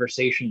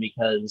conversation,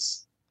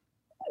 because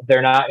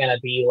they're not going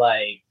to be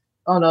like,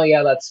 oh no,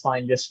 yeah, that's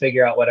fine, just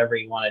figure out whatever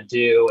you want to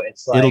do.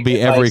 It's like, it'll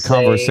be every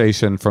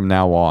conversation from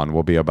now on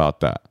will be about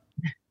that.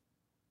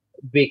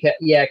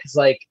 Because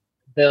like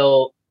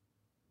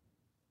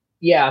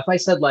if I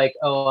said like,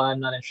 oh, I'm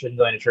not interested in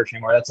going to church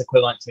anymore, that's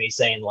equivalent to me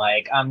saying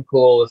like, I'm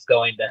cool with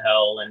going to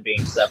hell and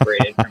being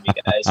separated from you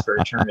guys for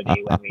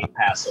eternity when we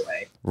pass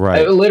away.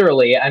 Right.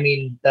 Literally, I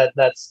mean,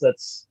 that's the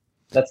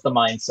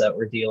mindset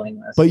we're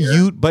dealing with.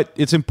 But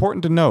it's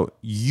important to note,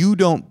 you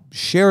don't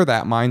share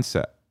that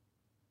mindset.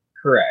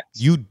 Correct.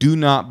 You do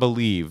not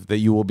believe that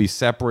you will be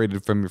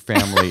separated from your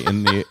family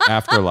in the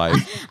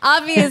afterlife.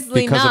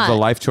 Obviously because not. of the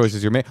life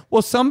choices you're making.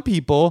 Well, some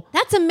people.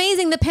 That's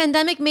amazing. The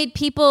pandemic made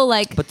people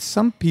like. But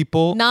some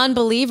people.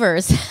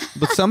 Non-believers.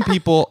 But some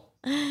people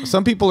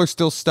are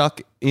still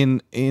stuck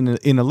in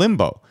a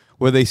limbo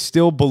where they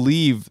still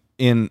believe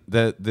in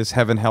this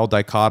heaven hell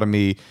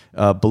dichotomy.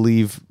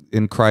 Believe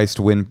in Christ,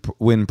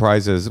 win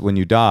prizes when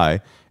you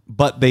die.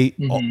 But they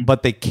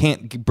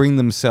can't bring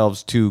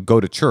themselves to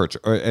go to church,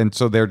 and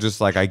so they're just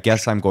like, I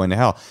guess I'm going to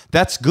hell.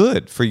 That's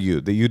good for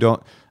you that you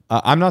don't.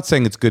 I'm not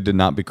saying it's good to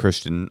not be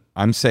Christian.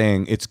 I'm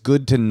saying it's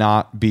good to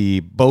not be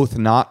both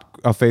not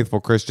a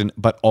faithful Christian,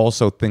 but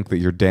also think that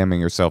you're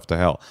damning yourself to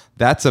hell.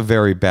 That's a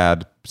very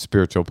bad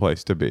spiritual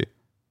place to be.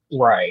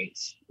 Right.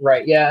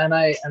 Yeah, and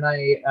I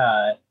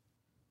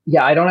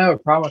don't have a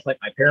problem with like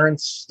my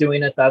parents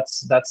doing it.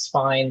 That's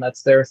fine.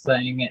 That's their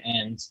thing,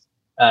 and.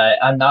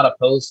 I'm not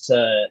opposed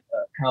to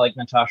kind of like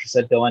Natasha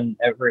said, going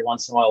every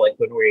once in a while, like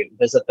when we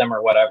visit them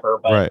or whatever.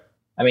 But right.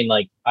 I mean,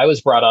 like I was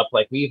brought up,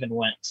 like we even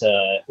went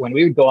to, when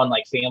we would go on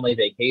like family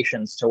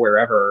vacations to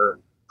wherever,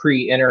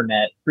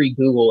 pre-internet,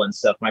 pre-Google and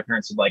stuff, my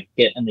parents would like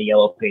get in the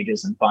yellow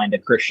pages and find a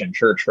Christian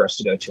church for us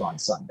to go to on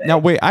Sunday. Now,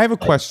 wait, I have a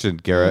question,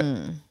 Garrett.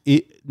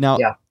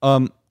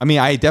 I mean,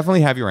 I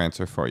definitely have your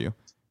answer for you,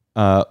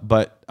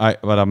 but I'm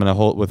going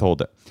to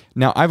withhold it.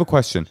 Now, I have a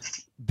question.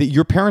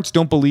 Your parents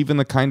don't believe in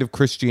the kind of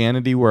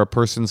Christianity where a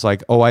person's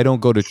like, oh, I don't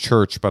go to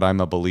church, but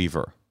I'm a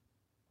believer.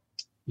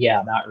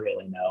 Yeah, not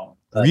really, no.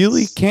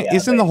 Really?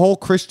 Isn't the whole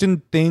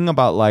Christian thing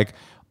about like,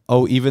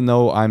 oh, even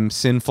though I'm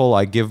sinful,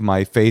 I give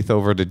my faith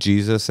over to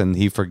Jesus and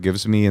he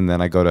forgives me and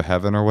then I go to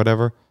heaven or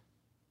whatever?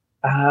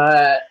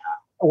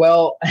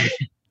 Well,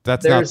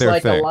 that's not their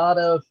like thing.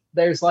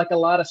 There's like a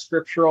lot of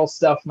scriptural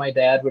stuff my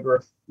dad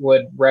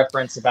would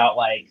reference about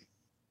like,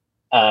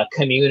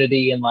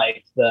 community and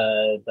like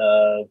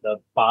the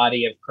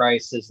body of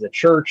Christ is the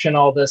church and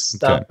all this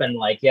stuff. Okay. And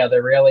like, yeah,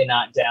 they're really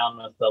not down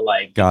with the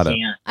like, got it.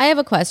 I have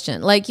a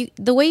question. Like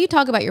the way you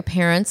talk about your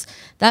parents,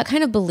 that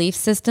kind of belief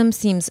system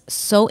seems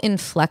so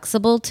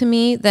inflexible to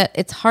me that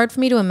it's hard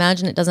for me to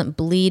imagine it doesn't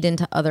bleed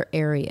into other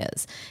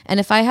areas. And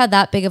if I had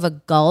that big of a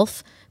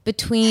gulf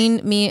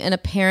between me and a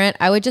parent,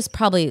 I would just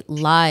probably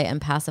lie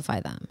and pacify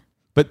them.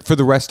 But for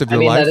the rest of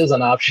your life? That is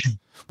an option.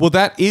 Well,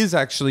 that is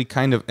actually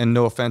kind of, and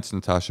no offense,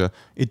 Natasha,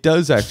 it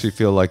does actually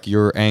feel like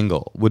your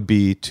angle would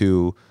be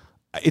to,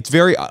 it's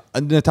very,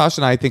 Natasha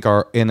and I think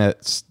are in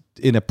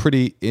a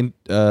pretty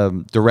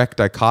direct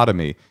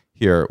dichotomy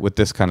here with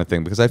this kind of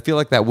thing, because I feel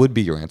like that would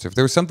be your answer. If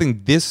there was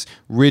something this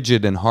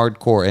rigid and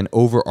hardcore and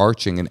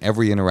overarching in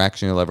every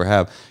interaction you'll ever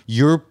have,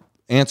 your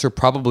answer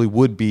probably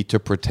would be to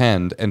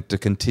pretend and to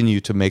continue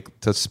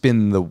to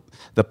spin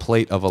the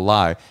plate of a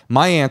lie.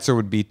 My answer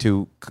would be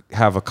to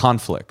have a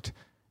conflict.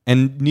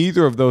 And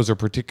neither of those are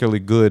particularly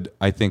good,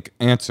 I think,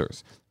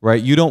 answers,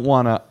 right? You don't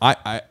want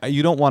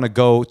to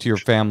go to your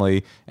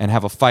family and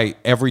have a fight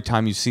every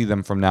time you see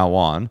them from now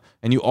on.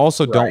 And you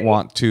also don't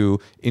want to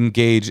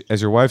engage, as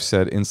your wife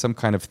said, in some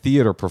kind of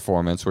theater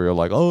performance where you're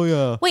like, oh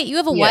yeah. Wait, you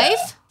have a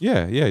wife?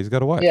 Yeah, he's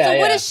got a wife. So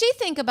what does she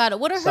think about it?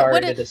 What are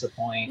Sorry to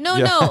disappoint. No,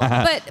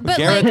 but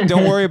Garrett,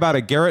 don't worry about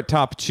it. Garrett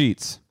Top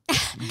cheats.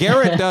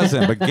 Garrett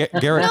doesn't, but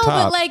Garrett No, Top.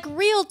 but like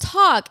real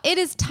talk, it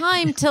is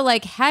time to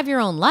like have your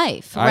own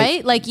life,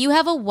 right? Like you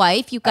have a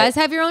wife, you guys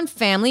have your own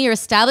family, you're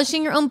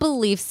establishing your own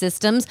belief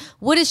systems.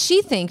 What does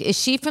she think? Is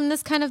she from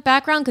this kind of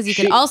background? Because you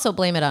could also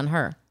blame it on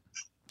her.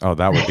 Oh,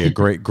 that would be a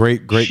great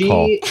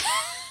call.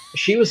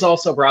 She was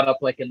also brought up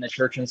like in the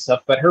church and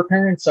stuff, but her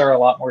parents are a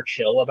lot more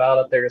chill about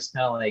it. They're just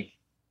kind of like,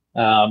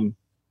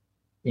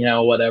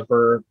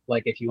 whatever,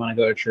 like if you want to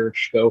go to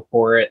church, go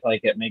for it.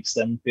 Like it makes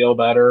them feel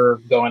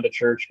better going to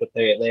church, but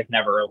they've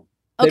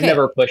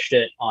never pushed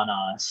it on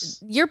us.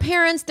 Your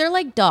parents, they're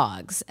like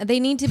dogs. They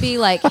need to be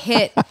like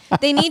hit.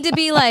 They need to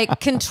be like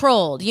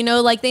controlled,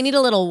 like they need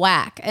a little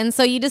whack. And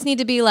so you just need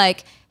to be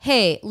like,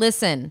 hey,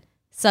 listen,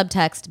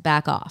 subtext,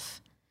 back off.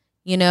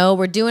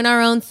 We're doing our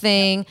own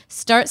thing.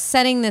 Start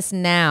setting this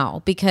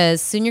now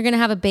because soon you're going to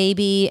have a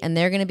baby and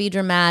they're going to be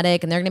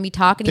dramatic and they're going to be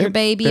talking to your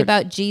baby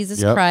about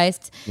Jesus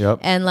Christ. Yep.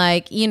 And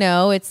like,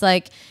 it's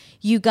like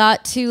you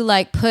got to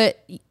like put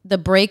the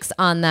brakes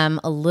on them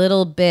a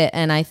little bit.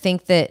 And I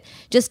think that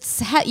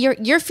just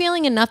you're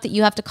feeling enough that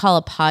you have to call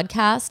a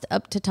podcast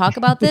up to talk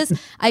about this.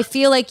 I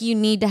feel like you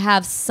need to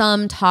have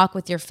some talk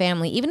with your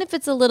family, even if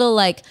it's a little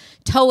like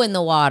toe in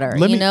the water,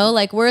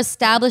 like we're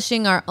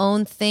establishing our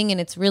own thing and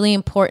it's really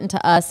important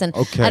to us. And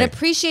I'd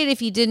appreciate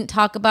if you didn't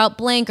talk about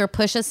blank or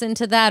push us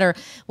into that or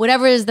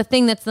whatever is the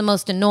thing that's the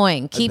most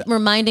annoying. Keep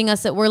reminding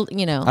us that we're,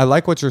 I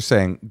like what you're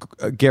saying.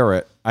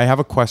 Garrett, I have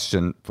a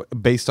question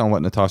based on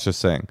what Natasha's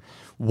saying.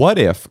 What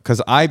if,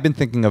 because I've been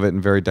thinking of it in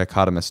very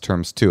dichotomous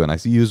terms too, and I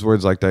use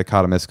words like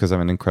dichotomous because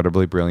I'm an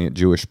incredibly brilliant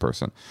Jewish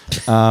person.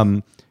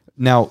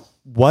 Now,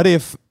 what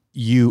if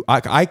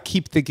I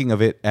keep thinking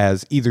of it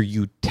as either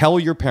you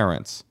tell your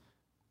parents,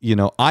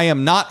 I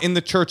am not in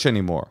the church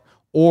anymore,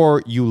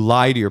 or you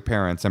lie to your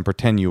parents and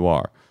pretend you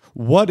are.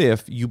 What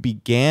if you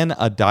began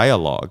a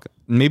dialogue?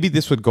 Maybe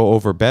this would go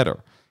over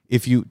better.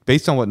 If you,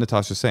 based on what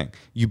Natasha's saying,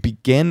 you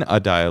begin a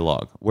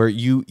dialogue where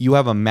you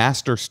have a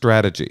master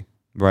strategy,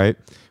 right?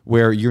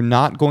 Where you're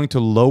not going to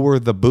lower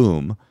the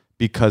boom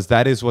because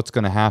that is what's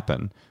going to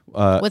happen.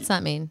 What's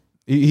that mean?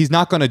 He's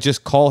not going to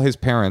just call his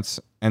parents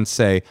and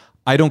say,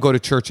 I don't go to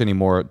church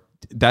anymore.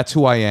 That's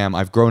who I am.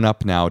 I've grown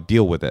up now.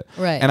 Deal with it.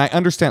 Right. And I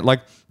understand,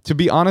 like, to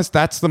be honest,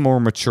 that's the more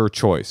mature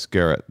choice,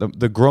 Garrett.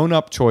 The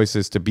grown-up choice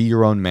is to be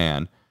your own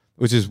man,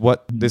 which is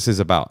what this is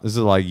about. This is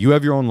like, you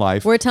have your own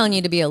life. We're telling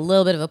you to be a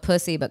little bit of a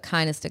pussy, but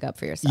kind of stick up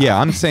for yourself. Yeah,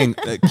 I'm saying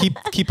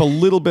keep a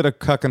little bit of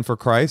cucking for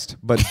Christ,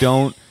 but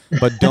don't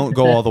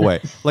go all the way.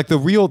 Like the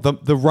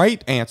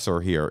right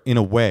answer here, in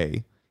a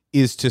way,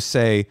 is to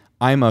say,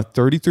 I'm a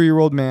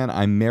 33-year-old man.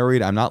 I'm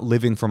married. I'm not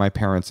living for my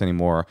parents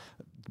anymore.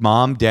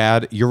 Mom,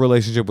 Dad, your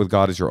relationship with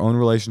God is your own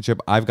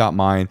relationship. I've got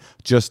mine.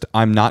 Just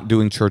I'm not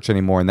doing church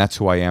anymore, and that's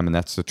who I am, and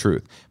that's the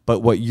truth.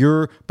 But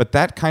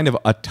that kind of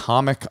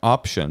atomic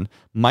option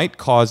might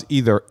cause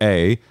either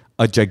a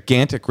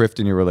gigantic rift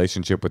in your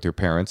relationship with your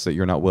parents that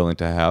you're not willing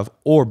to have,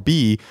 or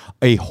B,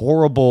 a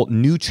horrible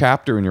new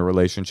chapter in your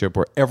relationship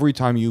where every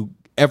time you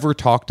ever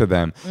talk to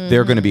them,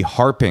 they're going to be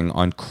harping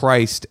on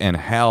Christ and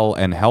hell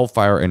and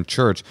hellfire and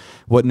church.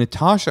 What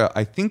Natasha,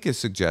 I think, is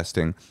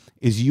suggesting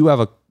is you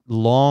have a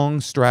long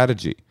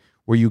strategy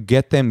where you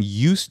get them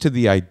used to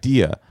the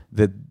idea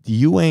that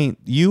you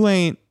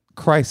ain't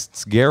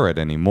Christ's Garrett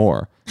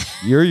anymore.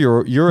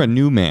 You're a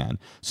new man.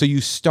 So you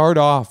start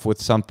off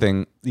with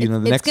something,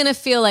 it's going to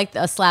feel like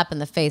a slap in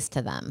the face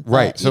to them.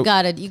 Right. So you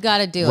got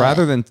to do it.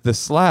 Rather than the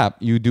slap,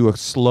 you do a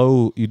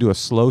slow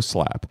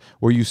slap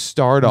where you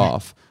start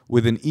off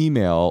with an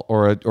email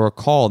or a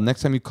call.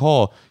 Next time you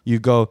call, you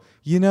go,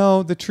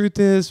 the truth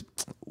is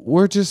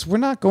we're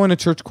not going to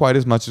church quite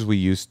as much as we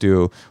used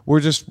to. We're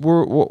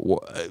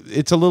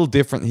it's a little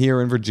different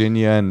here in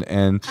Virginia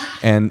and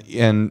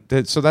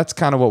so that's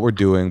kind of what we're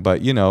doing,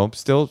 but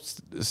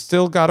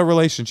still got a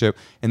relationship.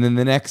 And then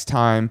the next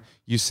time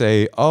you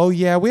say, oh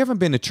yeah, we haven't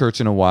been to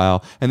church in a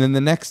while. And then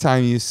the next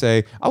time you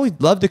say, oh,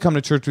 we'd love to come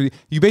to church with you.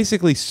 You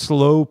basically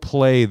slow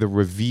play the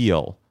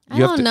reveal. I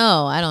don't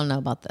know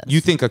about this.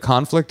 You think a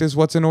conflict is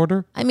what's in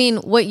order? I mean,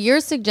 what you're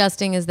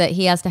suggesting is that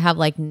he has to have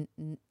like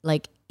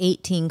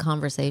 18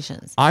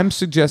 conversations. I'm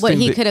suggesting what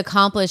he could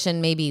accomplish in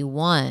maybe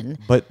one.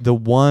 But the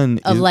one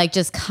of like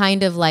just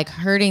kind of like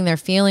hurting their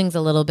feelings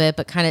a little bit,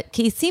 but kind of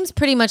he seems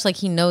pretty much like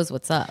he knows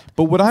what's up.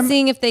 But what I'm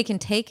seeing if they can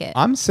take it.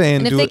 I'm saying,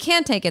 and if they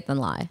can't take it, then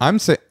lie. I'm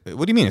saying,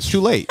 what do you mean? It's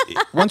too late.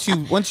 once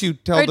you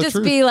tell or the just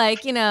truth, be like,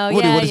 he's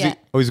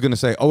going to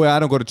say, oh, I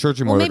don't go to church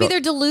anymore. Well, maybe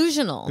they're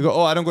delusional. They go,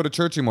 oh, I don't go to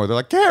church anymore. They're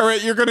like,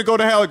 Garrett, you're going to go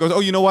to hell. It goes, oh,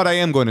 you know what? I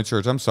am going to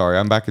church. I'm sorry.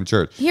 I'm back in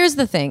church. Here's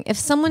the thing. If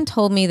someone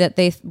told me that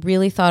they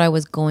really thought I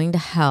was going to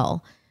hell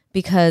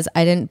because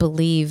I didn't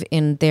believe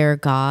in their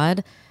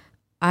God,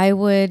 I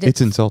would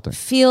it's insulting.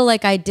 Feel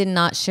like I did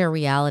not share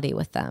reality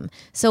with them.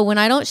 So when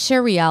I don't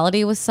share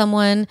reality with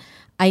someone,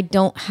 I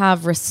don't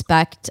have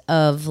respect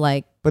of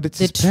like but it's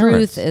the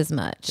truth as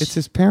much. It's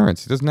his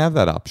parents. He doesn't have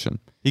that option.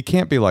 He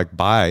can't be like,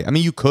 bye. I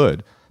mean, you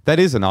could. That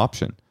is an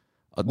option.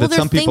 Well,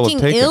 they're thinking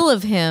ill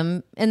of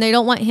him, and they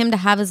don't want him to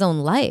have his own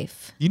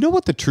life. You know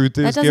what the truth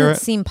is, Garrett? That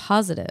doesn't seem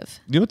positive.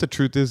 You know what the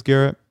truth is,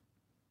 Garrett?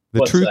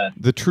 What's that?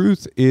 The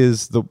truth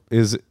is the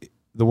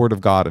word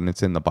of God, and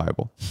it's in the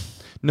Bible.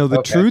 No, the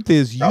Okay. truth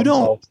is Problem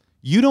solved.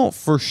 you don't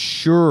for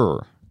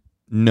sure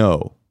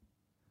know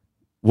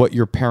what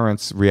your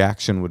parents'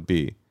 reaction would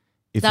be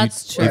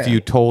That's true. if you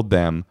told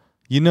them,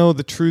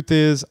 the truth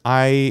is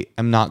I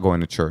am not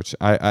going to church.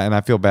 And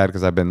I feel bad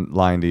because I've been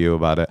lying to you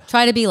about it.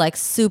 Try to be like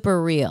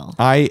super real.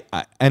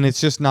 And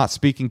it's just not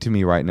speaking to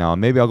me right now.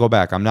 Maybe I'll go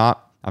back. I'm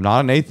not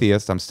an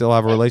atheist. I'm still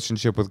have a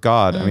relationship with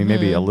God. I mean,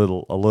 maybe a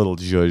little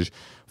judge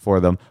for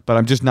them, but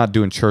I'm just not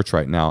doing church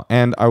right now.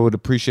 And I would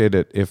appreciate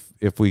it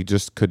if we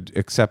just could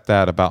accept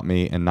that about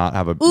me and not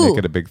have make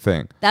it a big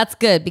thing. That's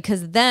good,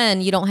 because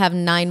then you don't have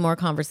 9 more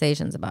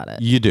conversations about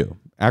it. You do.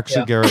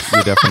 Actually, Yeah. Garrett,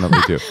 you definitely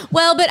do.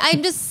 Well, but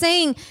I'm just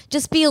saying,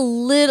 just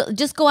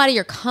go out of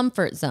your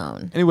comfort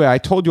zone. Anyway, I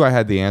told you I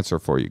had the answer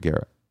for you,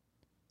 Garrett.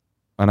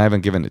 And I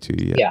haven't given it to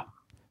you yet.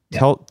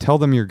 Yeah. Tell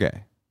them you're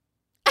gay.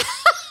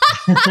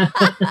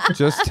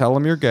 Just tell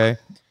them you're gay.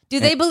 Do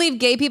they believe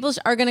gay people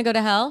are going to go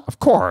to hell? Of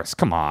course.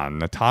 Come on,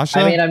 Natasha.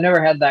 I mean, I've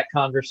never had that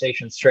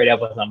conversation straight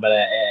up with them, but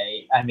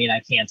I mean,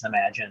 I can't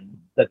imagine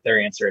that their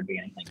answer would be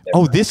anything different.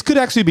 Oh, this could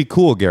actually be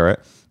cool,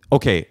 Garrett.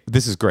 Okay,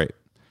 this is great.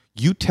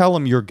 You tell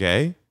them you're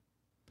gay,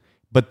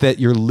 but that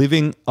you're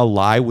living a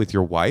lie with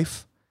your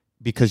wife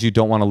because you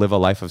don't want to live a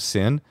life of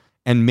sin.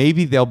 And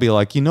maybe they'll be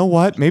like, you know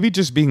what? Maybe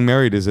just being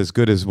married is as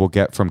good as we'll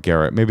get from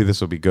Garrett. Maybe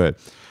this will be good.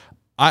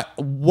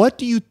 What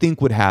do you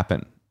think would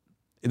happen?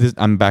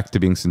 I'm back to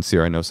being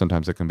sincere. I know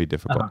sometimes it can be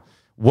difficult.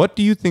 What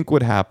do you think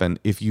would happen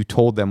if you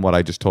told them what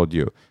I just told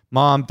you?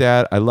 Mom,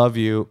 Dad, I love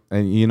you.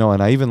 And,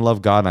 and I even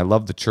love God and I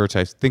love the church.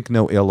 I think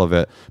no ill of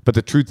it. But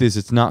the truth is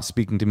it's not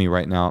speaking to me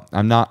right now.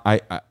 I'm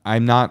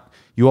not,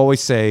 you always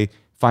say,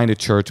 find a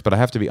church, but I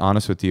have to be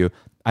honest with you.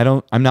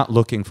 I'm not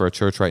looking for a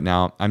church right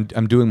now. I'm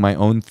doing my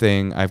own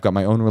thing. I've got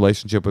my own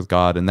relationship with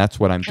God, and that's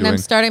what I'm doing. And I'm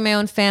starting my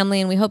own family,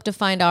 and we hope to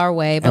find our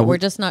way, but we're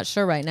just not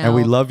sure right now. And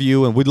we love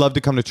you, and we'd love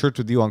to come to church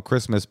with you on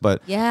Christmas,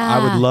 but yeah,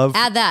 I would love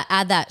add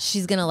that.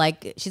 She's gonna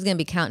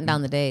be counting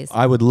down the days.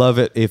 I would love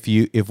it if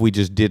we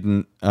just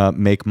didn't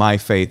make my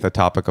faith a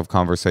topic of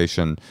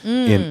conversation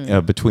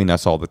between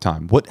us all the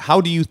time.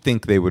 How do you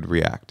think they would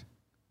react?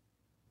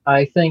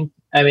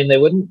 I mean, they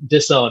wouldn't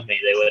disown me.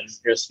 They wouldn't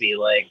just be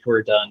like,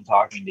 we're done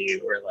talking to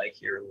you, or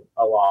like you're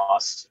a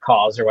lost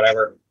cause or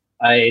whatever.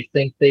 I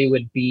think they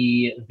would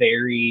be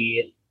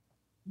very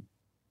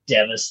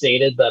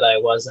devastated that I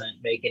wasn't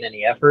making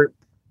any effort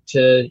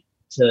to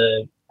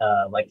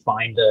like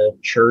find a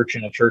church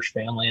and a church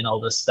family and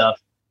all this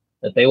stuff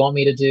that they want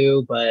me to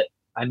do. But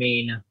I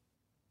mean,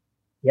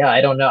 yeah,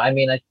 I don't know. I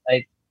mean,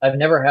 I've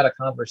never had a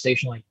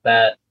conversation like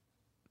that,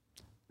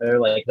 or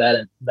like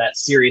that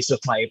serious with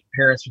my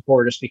parents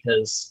before, just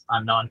because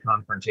I'm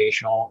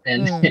non-confrontational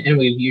and and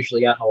we've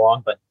usually gotten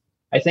along. But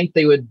I think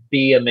they would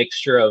be a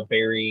mixture of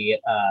very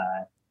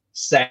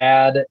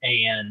sad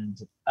and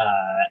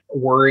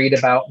worried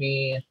about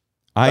me,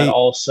 but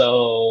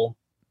also,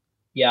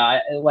 yeah,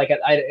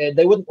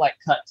 they wouldn't like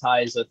cut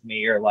ties with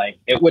me, or like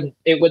it would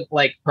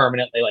like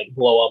permanently like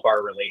blow up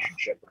our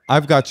relationship.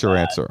 I've got your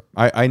answer.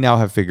 I now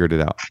have figured it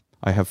out.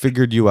 I have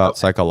figured you out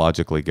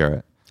psychologically,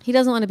 Garrett. He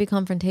doesn't want to be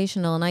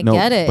confrontational, and I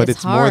get it. But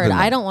it's more hard. than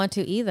that. I don't want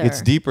to either.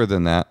 It's deeper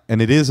than that,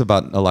 and it is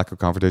about a lack of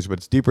confrontation, but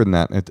it's deeper than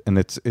that, and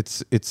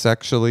it's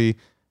actually,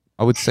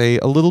 I would say,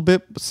 a little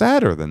bit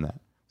sadder than that,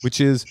 which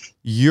is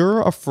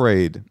you're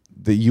afraid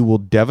that you will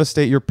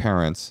devastate your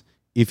parents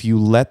if you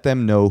let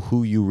them know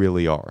who you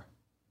really are.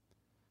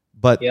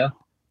 But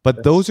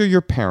those are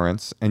your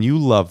parents, and you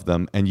love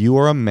them, and you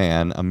are a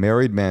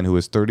married man who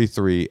is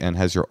 33 and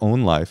has your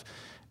own life,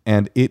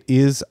 and it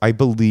is, I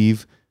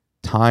believe,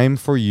 time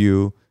for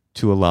you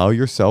to allow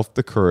yourself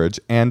the courage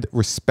and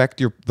respect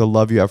the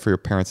love you have for your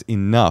parents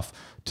enough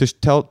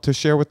to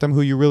share with them who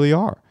you really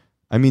are.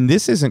 I mean,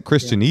 this isn't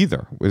Christian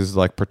either. It's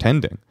like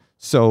pretending.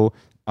 So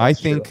I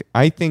think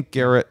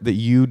Garrett, that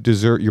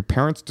your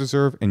parents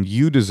deserve, and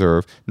you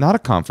deserve not a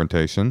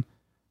confrontation,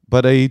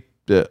 but a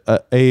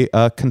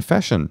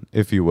confession,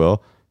 if you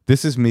will.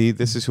 This is me.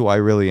 This is who I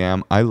really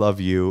am. I love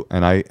you,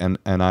 and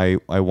I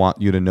want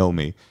you to know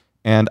me.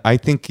 And I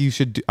think you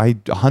should. I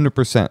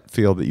 100%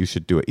 feel that you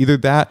should do it. Either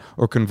that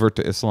or convert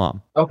to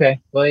Islam.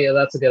 Okay. Well, yeah,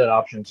 that's a good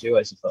option too,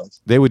 I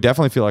suppose. They would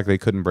definitely feel like they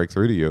couldn't break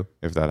through to you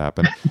if that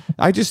happened.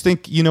 I just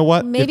think, you know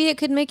what? Maybe it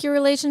could make your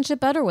relationship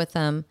better with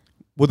them.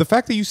 Well, the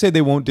fact that you say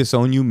they won't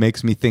disown you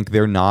makes me think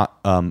they're not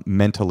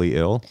mentally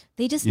ill.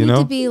 They just need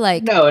to be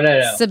like no.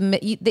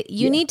 Submit.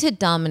 You need to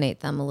dominate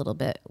them a little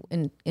bit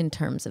in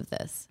terms of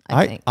this.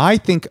 I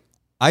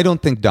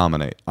don't think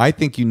dominate. I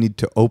think you need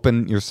to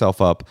open yourself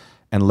up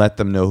and let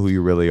them know who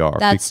you really are.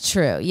 That's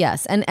true.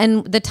 Yes.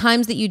 And the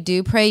times that you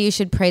do pray, you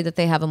should pray that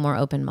they have a more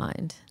open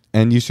mind.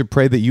 And you should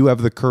pray that you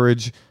have the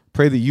courage.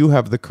 Pray that you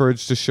have the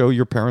courage to show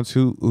your parents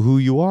who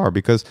you are,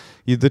 because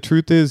the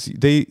truth is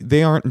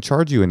they aren't in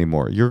charge of you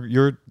anymore.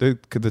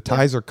 The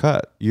ties are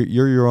cut.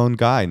 You're your own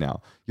guy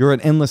now. You're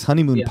an Endless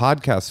Honeymoon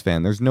podcast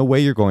fan. There's no way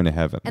you're going to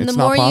heaven. It's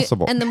not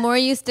possible. And the more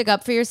you stick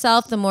up for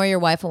yourself, the more your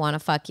wife will want to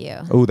fuck you.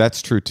 Oh,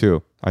 that's true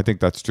too. I think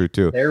that's true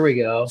too. There we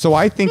go. So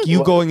I think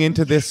you going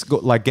into this,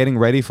 like getting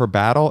ready for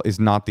battle, is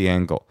not the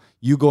angle.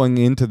 You going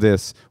into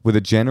this with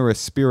a generous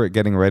spirit,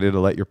 getting ready to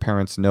let your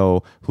parents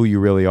know who you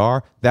really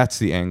are, that's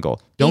the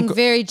angle. Being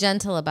very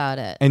gentle about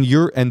it.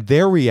 And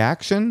their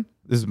reaction,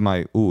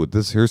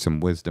 here's some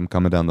wisdom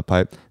coming down the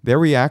pipe. Their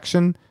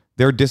reaction,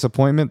 their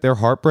disappointment, their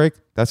heartbreak,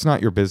 that's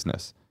not your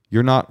business.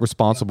 You're not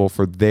responsible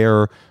for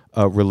their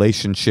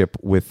relationship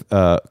with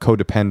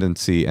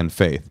codependency and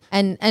faith.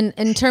 And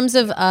in terms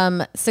of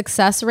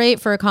success rate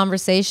for a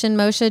conversation,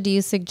 Moshe, do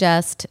you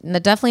suggest,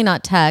 definitely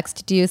not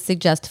text, do you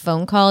suggest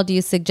phone call? Do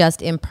you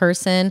suggest in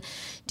person?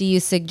 Do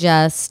you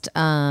suggest,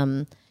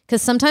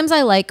 because sometimes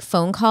I like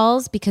phone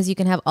calls because you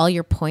can have all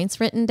your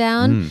points written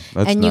down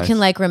and you can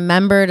like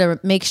remember to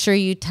make sure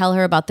you tell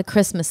her about the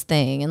Christmas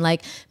thing and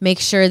like make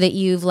sure that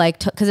you've like,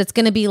 because it's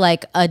going to be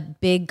like a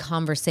big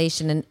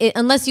conversation. And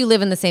unless you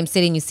live in the same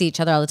city and you see each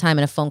other all the time,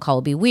 and a phone call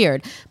will be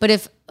weird. But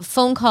if a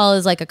phone call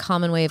is like a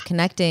common way of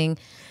connecting,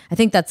 I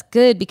think that's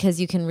good because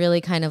you can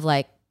really kind of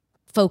like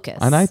focus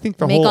and I think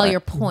make all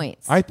your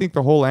points. I think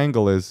the whole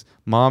angle is,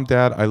 Mom,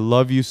 Dad, I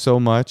love you so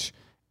much.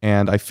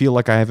 And I feel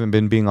like I haven't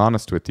been being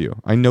honest with you.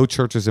 I know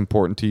church is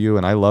important to you,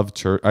 and I love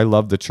church. I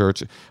love the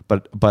church,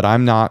 but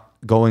I'm not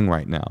going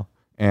right now,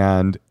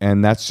 and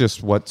that's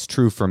just what's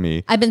true for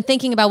me. I've been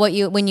thinking about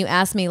when you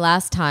asked me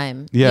last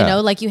time. Yeah. You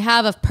know, like you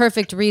have a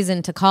perfect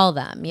reason to call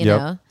them. You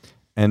know.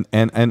 And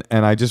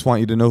I just want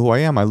you to know who I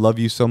am. I love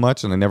you so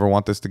much, and I never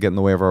want this to get in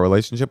the way of our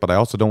relationship, but I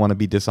also don't want to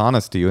be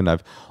dishonest to you. And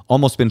I've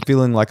almost been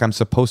feeling like I'm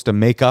supposed to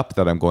make up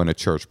that I'm going to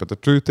church, but the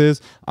truth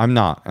is I'm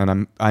not.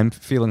 And I'm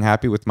feeling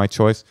happy with my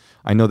choice.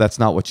 I know that's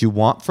not what you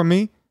want from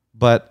me,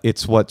 but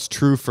it's what's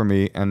true for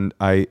me. And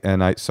I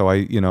just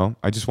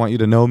want you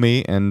to know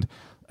me, and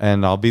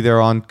I'll be there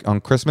on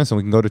Christmas, and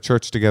we can go to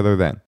church together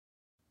then.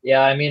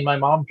 Yeah, I mean, my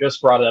mom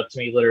just brought it up to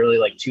me literally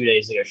like 2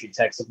 days ago. She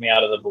texted me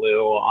out of the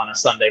blue on a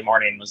Sunday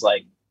morning and was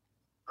like,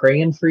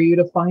 praying for you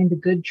to find a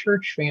good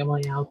church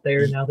family out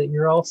there now that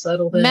you're all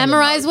settled in.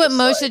 Memorize what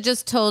Moshe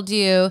just told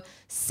you.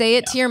 Say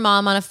it to your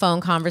mom on a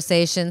phone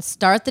conversation.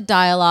 Start the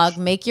dialogue.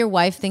 Make your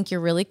wife think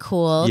you're really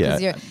cool.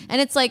 Yeah.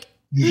 And it's like,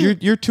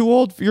 you're too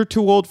old. You're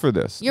too old for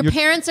this. Your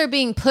parents are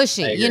being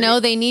pushy. You know,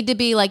 they need to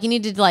be like, you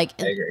need to like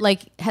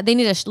they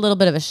need a little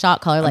bit of a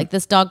shot collar. Like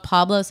this dog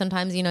Pablo,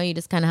 sometimes, you know, you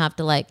just kind of have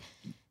to like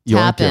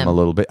yoink him a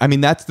little bit. I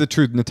mean, that's the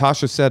truth.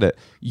 Natasha said it.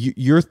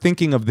 You're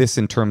thinking of this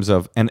in terms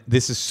of, and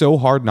this is so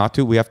hard not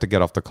to. We have to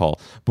get off the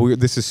call, but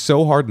this is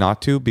so hard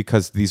not to,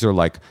 because these are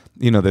like,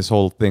 you know, this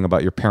whole thing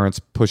about your parents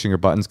pushing your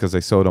buttons because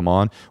they sewed them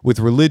on. With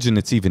religion,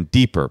 it's even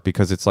deeper,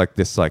 because it's like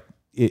this, like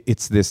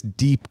it's this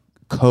deep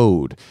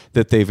code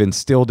that they've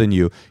instilled in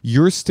you.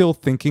 You're still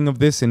thinking of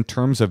this in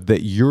terms of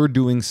that you're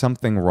doing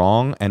something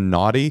wrong and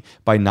naughty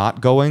by not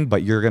going,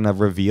 but you're going to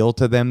reveal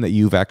to them that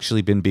you've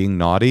actually been being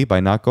naughty by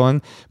not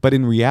going. But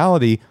in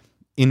reality,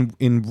 in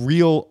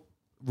real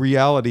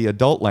reality,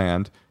 adult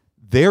land,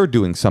 they're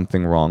doing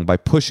something wrong by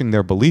pushing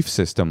their belief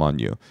system on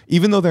you.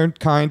 Even though they're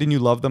kind and you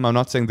love them, I'm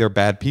not saying they're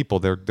bad people,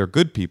 they're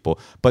good people.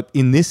 But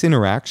in this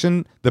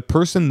interaction, the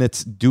person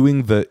that's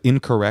doing the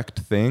incorrect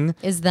thing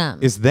is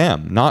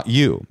them, not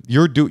you.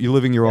 You're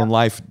living your own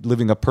life,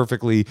 living a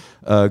perfectly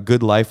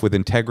good life with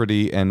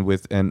integrity and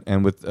with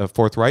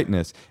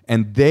forthrightness.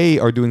 And they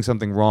are doing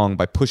something wrong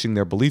by pushing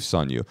their beliefs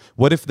on you.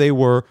 What if they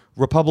were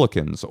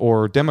Republicans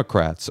or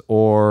Democrats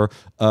or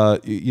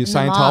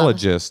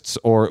Scientologists?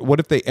 Or what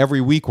if they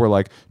every week were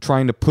like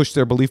trying to push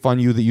their belief on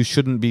you that you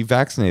shouldn't be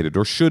vaccinated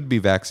or should be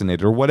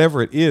vaccinated, or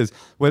whatever it is?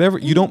 Whatever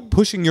you don't,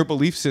 pushing your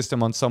belief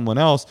system on someone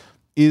else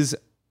is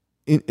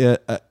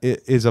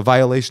a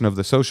violation of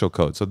the social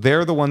code. So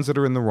they're the ones that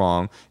are in the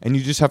wrong, and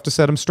you just have to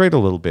set them straight a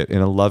little bit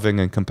in a loving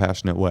and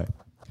compassionate way.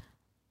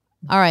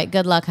 All right,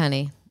 good luck,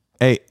 honey.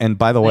 Hey, and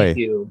by the Thank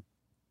way, you.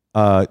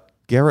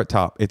 Garrett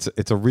Top,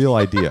 it's a real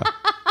idea.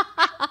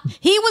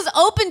 He was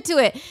open to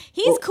it.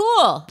 He's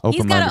cool.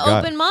 He's got an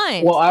open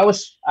mind. Well,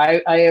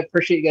 I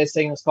appreciate you guys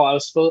taking this call.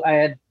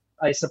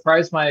 I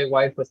surprised my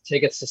wife with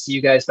tickets to see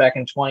you guys back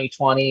in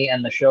 2020,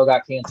 and the show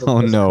got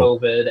canceled because of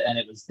COVID, and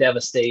it was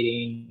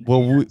devastating.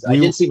 Well, I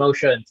did see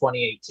Moshe in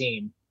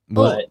 2018,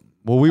 but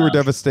we were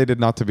devastated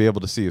not to be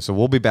able to see you, so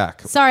we'll be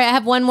back. Sorry, I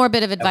have one more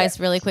bit of advice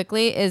really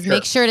quickly, is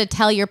make sure to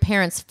tell your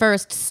parents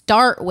first,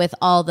 start with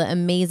all the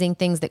amazing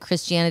things that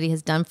Christianity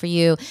has done for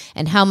you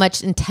and how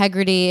much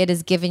integrity it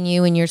has given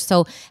you, and you're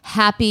so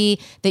happy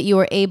that you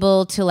were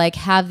able to like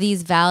have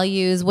these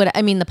values.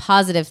 The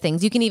positive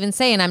things. You can even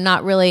say, and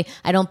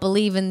I don't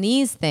believe in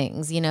these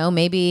things, you know,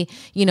 maybe,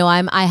 you know,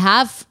 I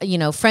have, you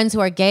know, friends who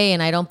are gay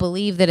and I don't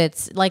believe that.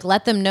 It's like,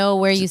 let them know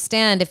where you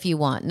stand if you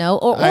want,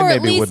 or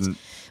at least wouldn't.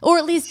 Or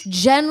at least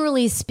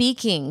generally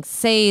speaking,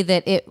 say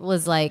that it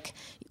was like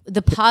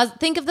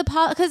think of the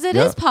because it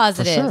is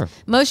positive. For sure.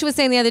 Moshe was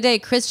saying the other day,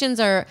 Christians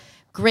are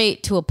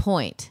great to a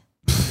point.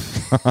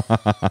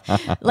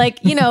 Like,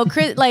 you know,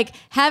 like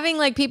having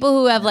like people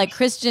who have like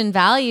Christian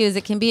values,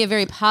 it can be a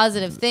very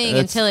positive thing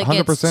until it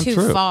gets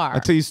too far.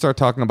 Until you start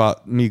talking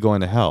about me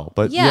going to hell.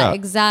 But yeah,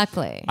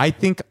 exactly. I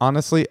think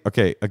honestly,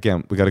 okay,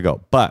 again, we got to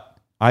go. But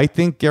I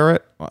think,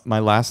 Garrett, my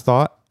last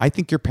thought, I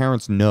think your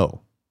parents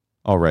know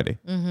already.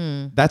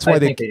 Mm-hmm. That's why I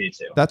think they do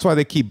too. That's why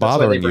they keep That's why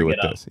they bothering you bring with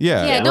it up. this.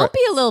 Yeah. Yeah, right. don't be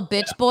a little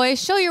bitch boy.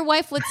 Show your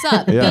wife what's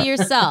up. Yeah. Be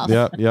yourself.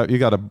 Yeah, you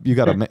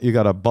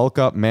gotta bulk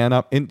up, man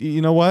up. And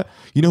you know what?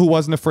 You know who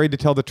wasn't afraid to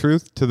tell the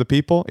truth to the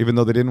people, even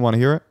though they didn't want to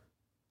hear it?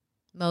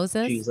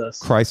 Moses. Jesus.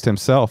 Christ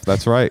himself.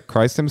 That's right.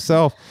 Christ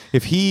himself.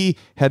 If he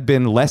had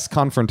been less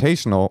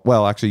confrontational,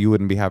 well, actually, you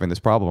wouldn't be having this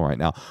problem right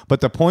now.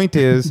 But the point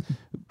is,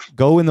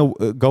 go in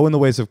the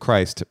ways of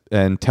Christ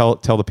and tell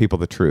the people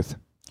the truth.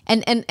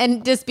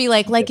 And just be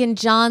like in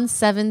John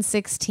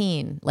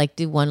 7:16, like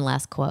do one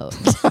last quote.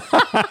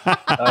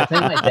 I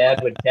think my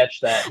dad would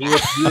catch that.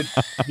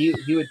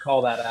 He would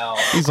call that out.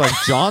 He's like,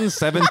 John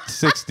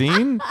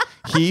 7:16,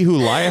 he who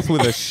lieth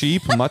with a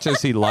sheep, much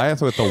as he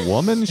lieth with a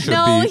woman, should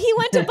No, be. he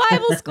went to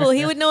Bible school.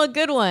 He would know a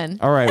good one.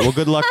 All right. Well,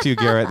 good luck to you,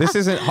 Garrett. This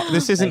isn't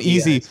Thank you,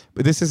 easy. guys.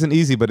 But this isn't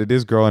easy, but it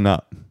is growing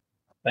up.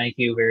 Thank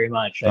you very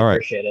much. I All right.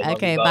 appreciate it. Love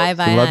Okay, you both.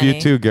 bye. Love you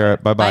honey. too,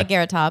 Garrett. Bye Bye, bye.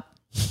 Garrett Top.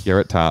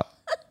 Garrett Top.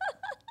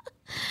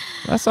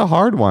 That's a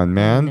hard one,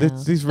 man. No.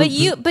 These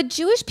But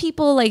Jewish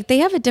people, like, they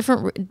have a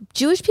different.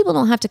 Jewish people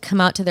don't have to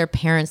come out to their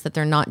parents that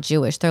they're not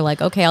Jewish. They're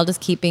like, okay, I'll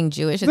just keep being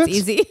Jewish. It's That's-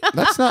 easy.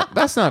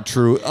 that's not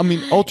true. I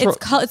mean,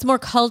 It's more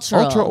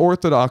cultural. ultra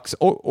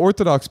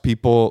orthodox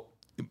people.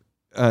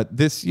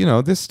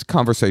 This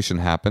conversation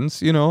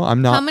happens.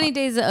 I'm not. How many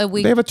days a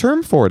week? They have a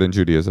term for it in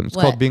Judaism. It's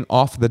What? called being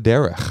off the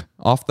derech,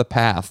 off the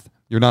path.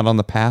 You're not on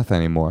the path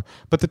anymore.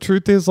 But the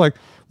truth is, like,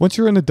 once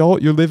you're an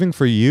adult, you're living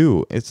for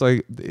you. It's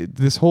like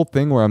this whole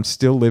thing where I'm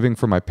still living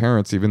for my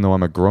parents, even though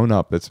I'm a grown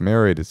up that's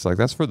married. It's like,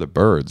 that's for the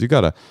birds. You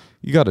gotta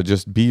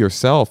just be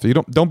yourself. You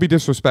don't be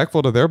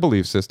disrespectful to their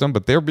belief system,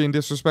 but they're being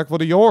disrespectful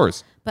to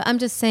yours. But I'm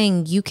just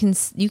saying, you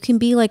can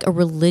be like a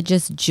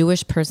religious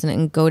Jewish person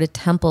and go to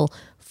temple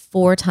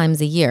 4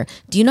 times a year.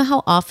 Do you know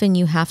how often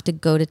you have to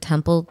go to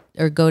temple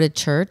or go to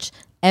church?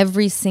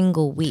 Every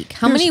single week.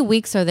 How many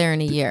weeks are there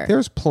in a year?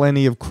 There's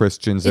plenty of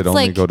Christians that It's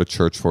only like go to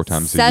church 4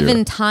 times a year.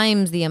 7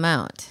 times the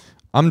amount.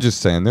 I'm just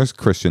saying, there's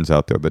Christians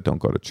out there that don't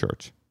go to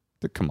church.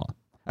 Come on.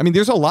 I mean,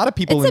 there's a lot of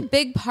people. It's a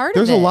big part of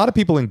There's it. a lot of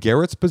people in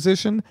Garrett's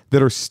position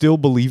that are still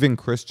believing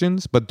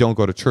Christians, but don't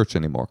go to church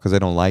anymore because they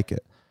don't like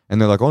it.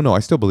 And they're like, oh no, I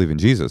still believe in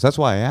Jesus. That's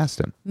why I asked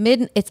him.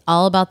 It's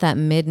all about that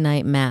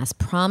midnight mass.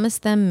 Promise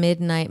them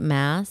midnight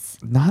mass.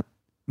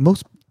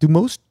 Do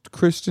most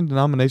Christian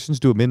denominations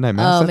do a midnight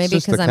mass? Oh, That's maybe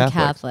just the because I'm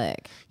Catholics.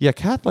 Catholic. Yeah,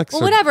 Catholics.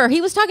 Well, whatever.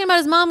 He was talking about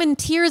his mom in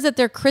tears at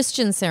their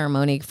Christian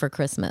ceremony for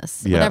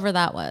Christmas. Yeah. Whatever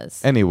that was.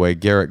 Anyway,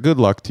 Garrett, good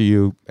luck to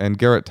you. And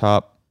Garrett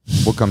Top,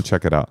 we'll come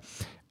check it out.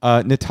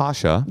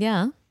 Natasha,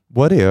 Yeah.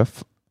 what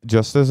if,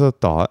 just as a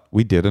thought,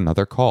 we did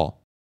another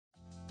call?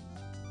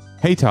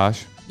 Hey,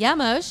 Tosh. Yeah,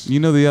 Moshe. You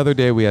know, the other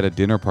day we had a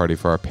dinner party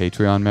for our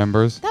Patreon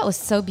members. That was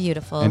so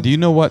beautiful. And do you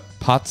know what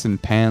pots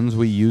and pans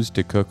we used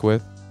to cook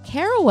with?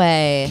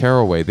 Caraway.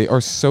 Caraway. They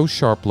are so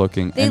sharp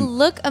looking. They and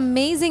look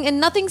amazing and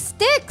nothing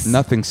sticks.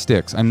 nothing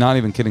sticks. I'm not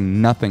even kidding.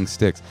 Nothing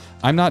sticks.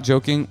 I'm not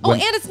joking. Oh,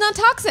 and it's not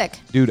toxic.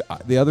 Dude,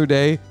 the other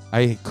day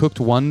I cooked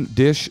one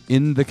dish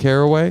in the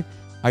caraway.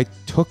 I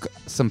took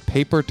some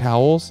paper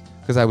towels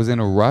because I was in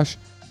a rush.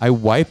 I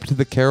wiped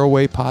the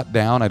caraway pot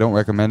down. I don't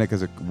recommend it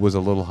because it was a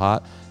little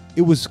hot.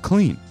 It was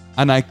clean.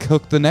 And I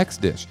cooked the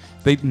next dish.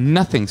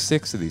 Nothing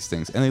sticks to these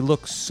things, and they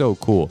look so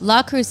cool.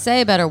 La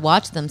Crusade better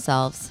watch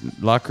themselves.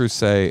 La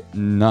Crusade,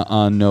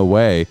 no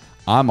way.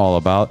 I'm all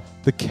about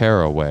the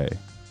caraway.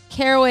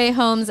 Caraway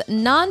Home's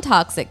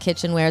non-toxic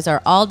kitchenwares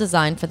are all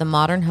designed for the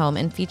modern home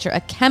and feature a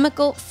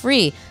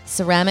chemical-free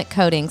ceramic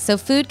coating, so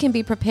food can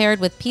be prepared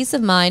with peace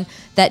of mind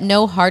that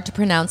no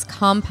hard-to-pronounce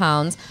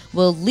compounds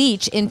will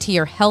leach into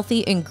your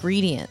healthy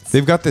ingredients.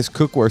 They've got this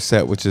cookware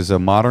set, which is a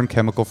modern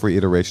chemical-free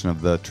iteration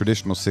of the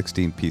traditional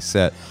 16-piece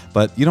set,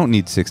 but you don't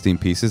need 16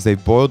 pieces.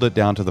 They've boiled it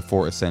down to the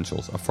 4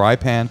 essentials: a fry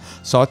pan,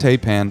 saute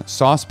pan,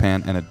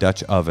 saucepan, and a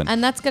Dutch oven.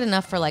 And that's good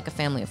enough for like a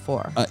family of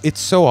 4. It's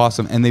so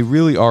awesome, and they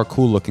really are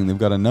cool looking. They've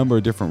got a number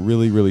of different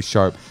really, really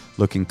sharp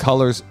looking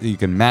colors. You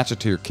can match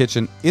it to your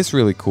kitchen. It's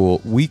really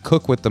cool. We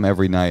cook with them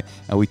every night,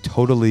 and we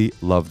totally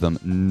love them.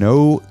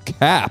 No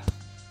cap.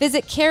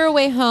 Visit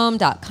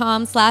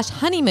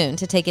carawayhome.com/honeymoon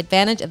to take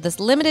advantage of this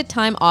limited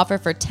time offer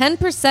for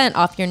 10%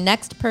 off your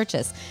next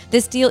purchase.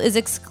 This deal is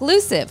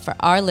exclusive for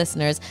our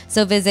listeners,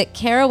 so visit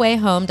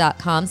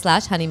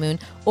carawayhome.com/honeymoon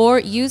or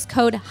use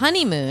code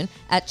honeymoon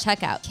at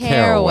checkout.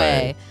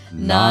 Caraway.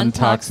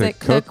 Non-toxic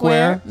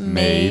cookware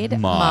made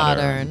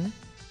modern.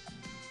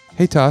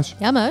 Hey, Tosh.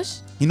 Yeah, Moshe?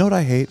 You know what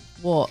I hate?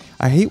 What?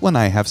 I hate when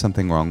I have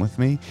something wrong with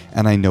me,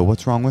 and I know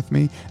what's wrong with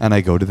me, and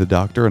I go to the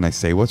doctor and I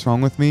say what's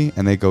wrong with me,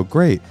 and they go,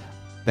 great.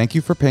 Thank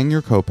you for paying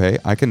your copay.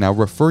 I can now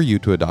refer you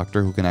to a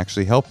doctor who can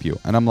actually help you.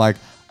 And I'm like,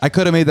 I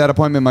could have made that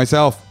appointment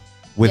myself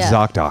with Yeah.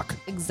 ZocDoc.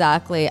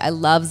 Exactly. I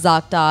love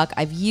ZocDoc.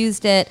 I've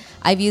used it.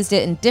 I've used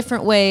it in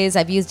different ways.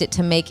 I've used it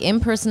to make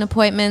in-person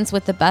appointments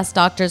with the best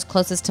doctors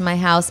closest to my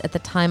house at the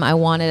time I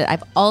wanted it.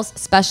 I've also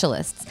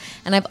specialists,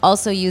 and I've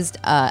also used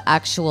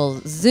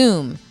actual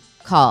Zoom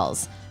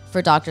calls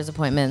for doctor's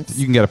appointments.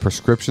 You can get a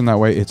prescription that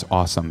way. It's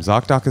awesome.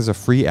 ZocDoc is a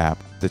free app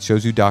that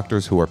shows you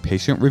doctors who are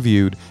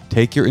patient-reviewed,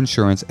 take your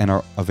insurance, and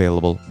are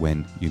available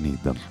when you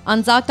need them.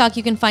 On ZocDoc,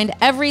 you can find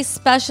every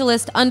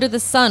specialist under the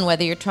sun,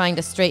 whether you're trying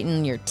to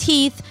straighten your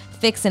teeth,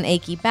 fix an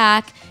achy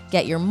back,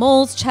 get your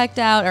moles checked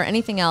out, or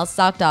anything else.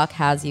 ZocDoc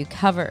has you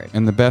covered.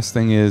 And the best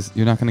thing is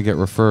you're not going to get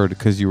referred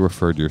because you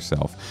referred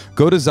yourself.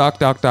 Go to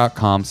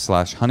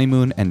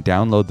ZocDoc.com/honeymoon and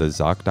download the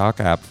ZocDoc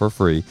app for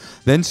free.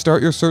 Then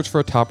start your search for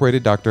a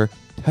top-rated doctor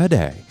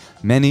today.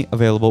 Many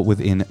available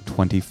within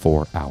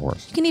 24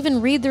 hours. You can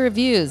even read the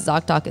reviews.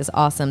 ZocDoc is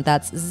awesome.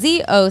 That's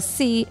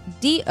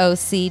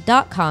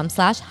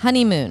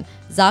ZocDoc.com/honeymoon.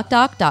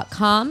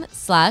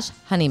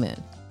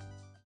 ZocDoc.com/honeymoon.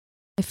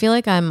 I feel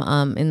like I'm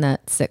in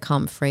that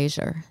sitcom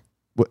Frasier.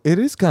 Well, it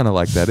is kind of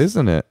like that,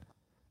 isn't it?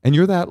 And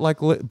you're that like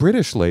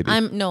British lady.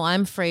 I'm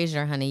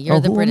Frasier, honey. You're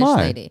the who British am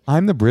I? lady.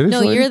 I'm the British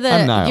lady? No,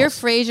 I'm Niles. you're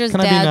Frasier's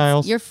Can I be dad's.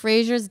 Niles? You're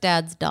Frasier's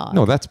dad's dog.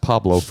 No, that's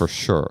Pablo for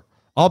sure.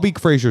 I'll be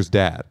Frasier's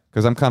dad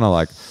because I'm kind of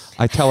like,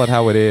 I tell it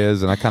how it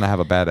is and I kind of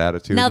have a bad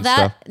attitude and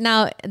stuff.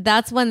 Now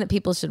that's one that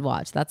people should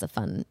watch. That's a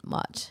fun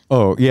watch.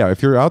 Oh, yeah.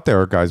 If you're out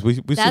there, guys,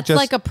 we That's suggest...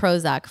 like a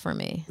Prozac for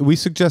me. We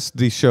suggest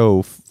the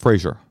show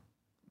Frasier.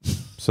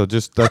 So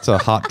that's a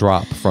hot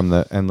drop from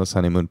the Endless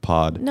Honeymoon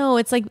pod. No,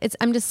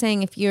 I'm just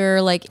saying if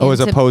you're like Oh, as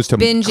opposed to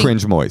binging,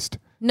 Cringe Moist.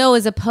 No,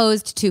 as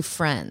opposed to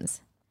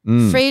Friends.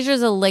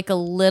 Frasier's a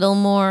little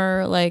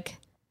more like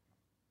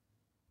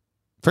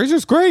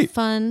Frasier's great.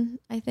 fun,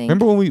 I think.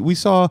 Remember when we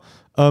saw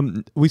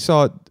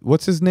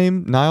what's his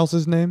name?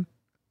 Niles' name?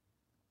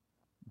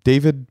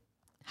 David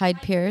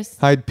Hyde Pierce.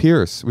 Hyde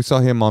Pierce. We saw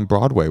him on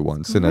Broadway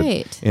once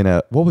Great. in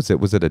a what was it?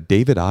 Was it a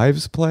David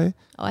Ives play?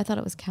 Oh, I thought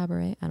it was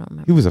Cabaret. I don't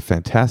remember. He was a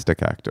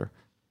fantastic actor.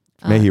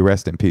 May he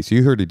rest in peace.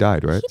 You heard he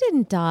died, right? He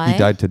didn't die. He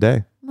died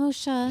today.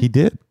 Moshe. He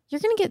did. You're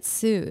going to get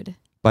sued.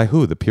 By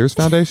who? The Pierce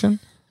Foundation?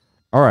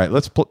 All right,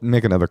 let's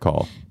make another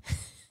call.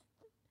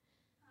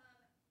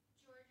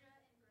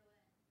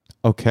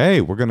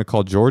 Okay, we're going to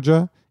call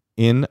Georgia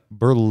in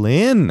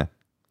Berlin.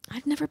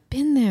 I've never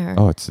been there.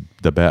 Oh, it's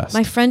the best.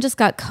 My friend just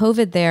got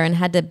COVID there and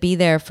had to be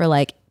there for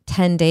like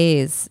 10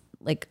 days,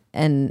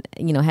 and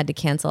had to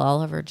cancel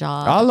all of her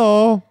job.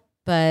 Hello.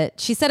 But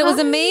she said it was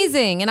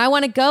amazing, and I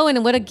want to go,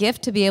 and what a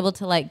gift to be able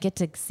to get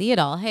to see it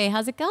all. Hey,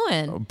 how's it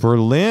going?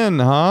 Berlin,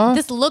 huh?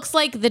 This looks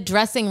like the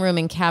dressing room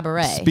in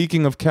Cabaret.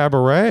 Speaking of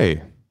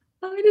Cabaret.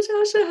 Hi,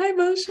 Natasha. Hi,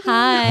 Moshe.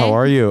 Hi. How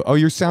are you? Oh,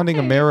 you're sounding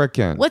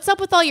American. What's up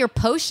with all your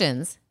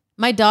potions?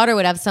 My daughter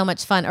would have so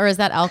much fun. Or is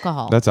that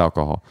alcohol? That's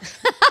alcohol.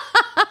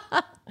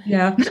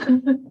 Yeah.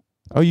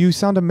 Oh, you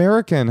sound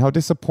American. How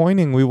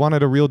disappointing. We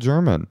wanted a real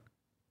German.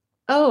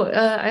 Oh,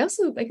 I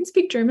can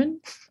speak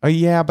German. Oh,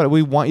 yeah, but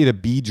we want you to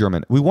be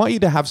German. We want you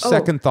to have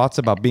second thoughts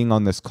about being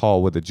on this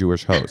call with a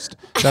Jewish host.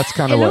 That's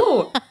kind of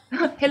what...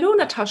 Hello,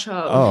 Natasha.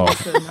 Oh,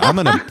 I'm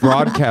going to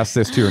broadcast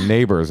this to your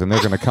neighbors, and they're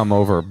going to come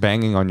over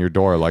banging on your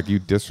door like, you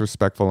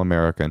disrespectful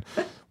American.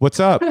 What's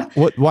up?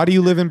 Why do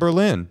you live in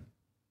Berlin?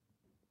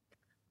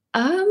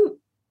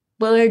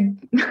 Well,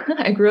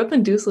 I grew up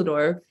in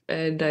Dusseldorf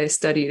and I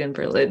studied in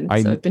Berlin.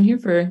 So I've been here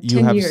for 10 years.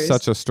 You have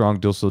such a strong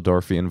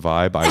Dusseldorfian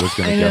vibe. I was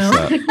going to guess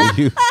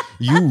that.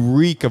 You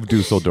reek of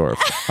Dusseldorf.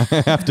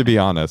 I have to be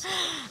honest.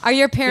 Are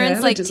your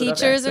parents like Dusseldorf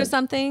teachers or accent.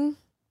 something?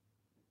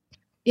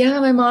 Yeah,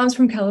 my mom's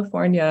from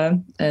California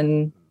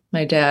and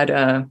my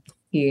dad,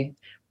 he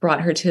brought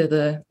her to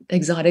the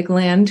exotic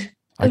land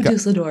of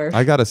Dusseldorf.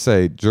 I got to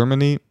say,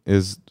 Berlin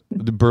is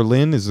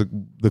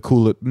the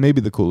coolest, maybe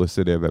the coolest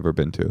city I've ever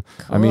been to.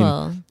 Cool. I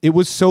mean, it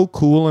was so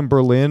cool in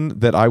Berlin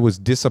that I was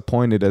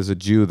disappointed as a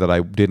Jew that I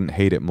didn't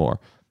hate it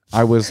more.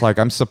 I was like,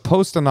 I'm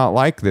supposed to not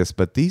like this,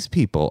 but these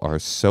people are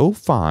so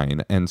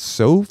fine and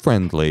so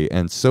friendly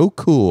and so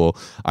cool.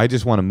 I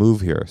just want to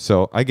move here.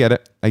 So I get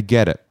it. I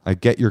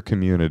get your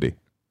community.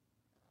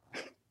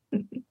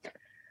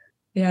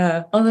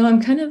 Yeah, although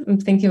I'm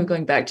thinking of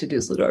going back to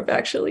Dusseldorf,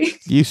 actually.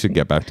 You should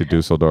get back to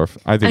Dusseldorf.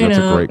 I think that's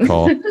a great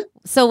call.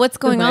 So what's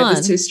going the vibe on?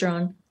 is too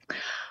strong.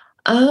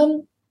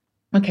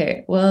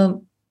 Okay,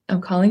 well, I'm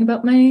calling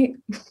about my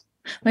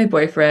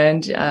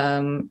boyfriend.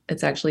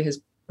 It's actually his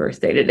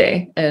birthday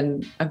today,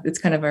 and it's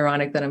kind of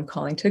ironic that I'm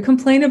calling to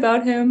complain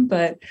about him,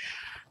 but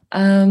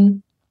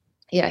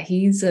yeah,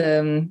 he's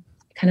kind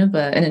of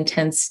an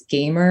intense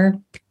gamer,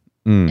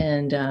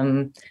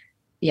 and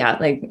yeah,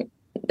 like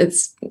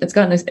it's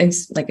gotten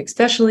like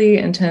especially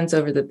intense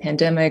over the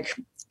pandemic,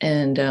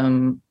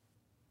 and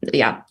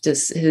yeah,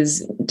 just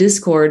his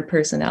Discord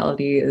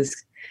personality is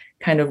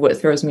kind of what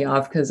throws me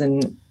off, because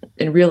in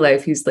real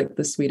life he's like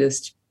the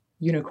sweetest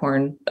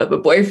unicorn of a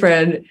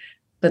boyfriend,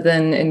 but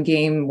then in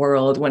game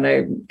world, when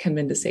I come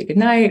in to say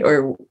goodnight,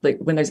 or like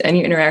when there's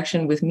any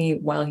interaction with me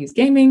while he's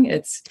gaming,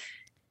 it's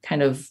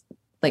kind of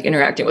like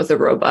interacting with a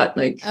robot.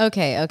 Like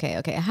Okay.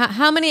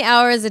 How many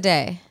hours a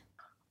day?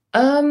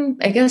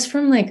 I guess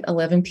from like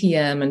 11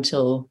 p.m.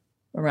 until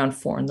around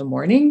 4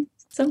 a.m.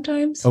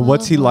 sometimes.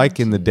 What's he like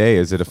in the day?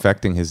 Is it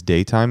affecting his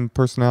daytime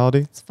personality?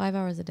 It's 5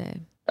 hours a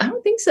day. I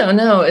don't think so.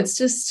 No, it's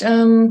just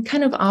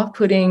kind of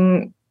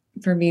off-putting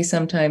for me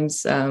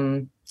sometimes.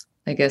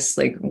 I guess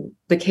like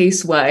the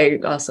case why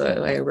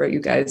also I wrote you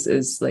guys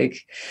is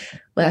like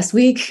last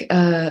week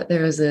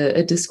there was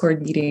a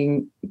Discord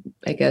meeting,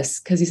 I guess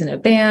because he's in a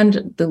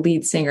band. The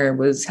lead singer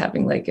was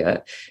having like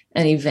an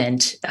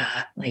event,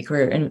 like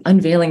we're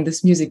unveiling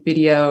this music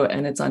video,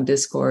 and it's on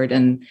Discord,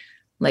 and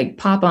like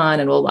pop on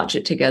and we'll watch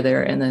it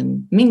together and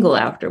then mingle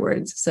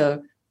afterwards.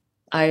 So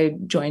I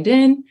joined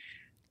in.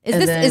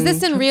 Is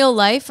this in real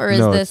life or is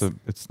this?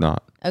 It's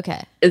not.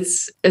 Okay.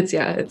 It's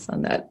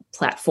on that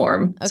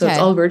platform. Okay. So it's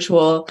all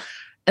virtual.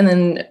 And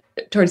then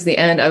towards the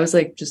end, I was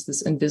like just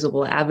this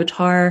invisible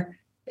avatar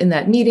in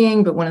that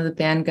meeting. But one of the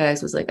band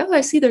guys was like, "Oh, I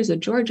see there's a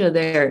Georgia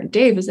there.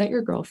 Dave, is that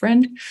your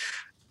girlfriend?"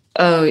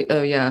 Oh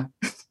yeah.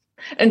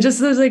 And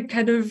just was like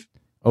kind of.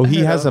 Oh, he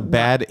has a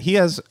bad. He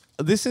has.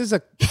 This is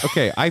a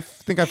okay. I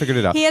think I figured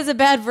it out. He has a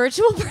bad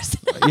virtual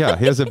personality. Yeah,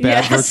 he has a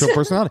bad virtual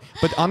personality.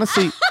 But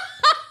honestly.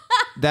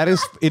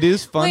 It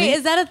is funny. Wait,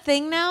 is that a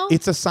thing now?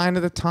 It's a sign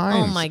of the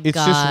times. Oh my God.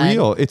 It's just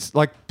real. It's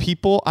like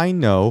people I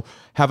know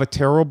have a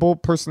terrible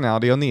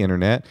personality on the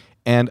internet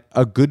and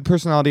a good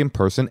personality in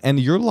person. And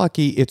you're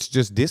lucky it's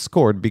just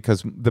Discord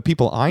because the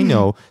people I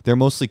know, they're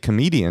mostly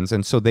comedians.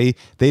 And so they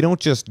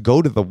don't just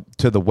go to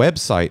the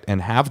website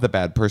and have the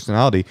bad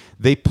personality.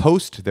 They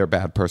post their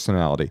bad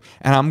personality.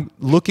 And I'm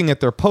looking at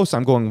their posts.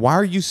 I'm going, why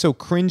are you so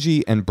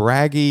cringy and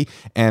braggy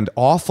and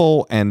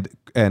awful and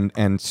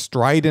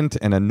strident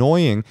and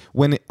annoying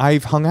when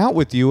I've hung out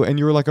with you and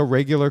you're like a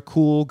regular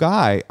cool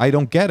guy? I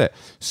don't get it.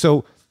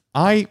 So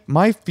I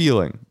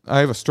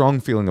have a strong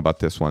feeling about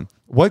this one.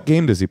 What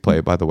game does he play,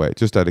 by the way?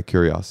 Just out of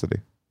curiosity.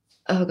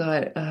 Oh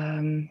God.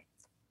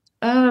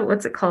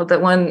 What's it called?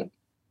 That one.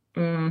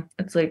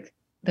 It's like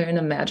they're in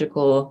a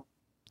magical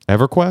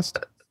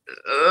EverQuest?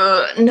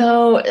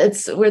 No,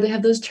 it's where they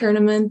have those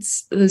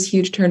tournaments, those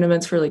huge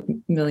tournaments for like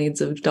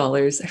millions of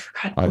dollars. I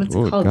forgot what's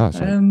it called.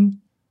 Gosh,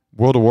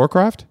 World of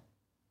Warcraft?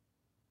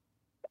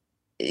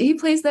 He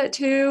plays that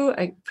too.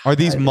 Are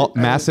these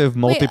massive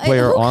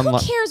multiplayer online? Who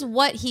cares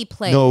what he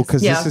plays? No,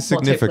 because this is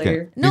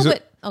significant.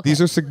 These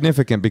are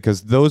significant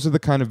because those are the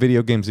kind of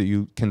video games that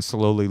you can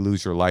slowly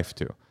lose your life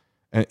to.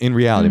 In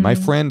reality, my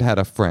friend had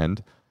a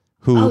friend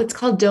who... Oh, it's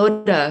called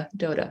Dota.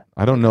 Dota.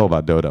 I don't know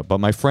about Dota, but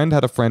my friend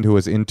had a friend who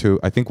was into,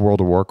 I think, World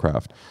of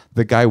Warcraft.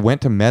 The guy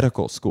went to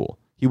medical school.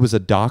 He was a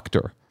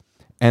doctor.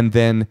 And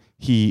then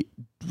he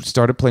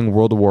started playing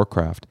World of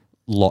Warcraft.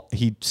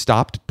 He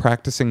stopped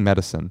practicing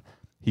medicine.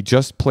 He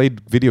just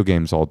played video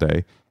games all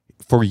day.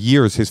 For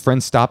years, his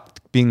friends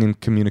stopped being in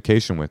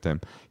communication with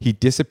him. He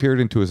disappeared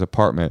into his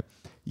apartment.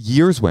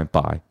 Years went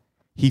by.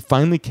 He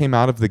finally came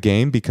out of the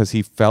game because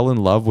he fell in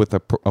love with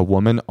a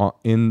woman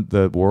in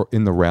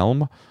the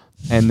realm,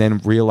 and then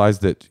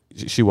realized that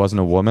she wasn't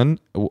a woman,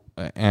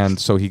 and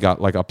so he got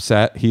like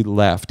upset. He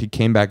left. He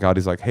came back out.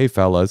 He's like, "Hey,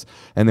 fellas,"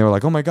 and they were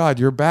like, "Oh my God,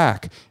 you're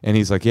back!" And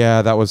he's like,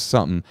 "Yeah, that was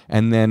something."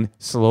 And then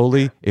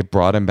slowly, it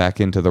brought him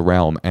back into the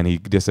realm, and he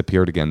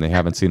disappeared again. They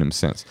haven't seen him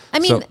since. I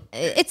mean,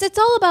 it's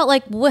all about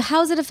like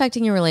how's it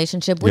affecting your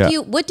relationship?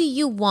 What do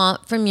you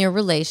want from your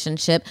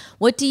relationship?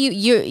 What do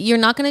you're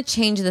not going to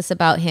change this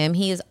about him.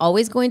 He is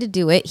always going to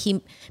do it.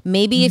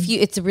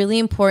 It's really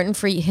important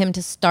for him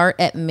to start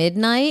at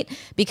midnight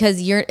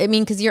because you're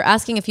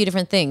asking a few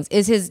different things.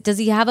 Does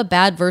he have a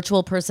bad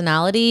virtual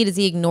personality? Is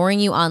he ignoring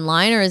you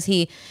online, or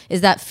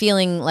is that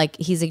feeling like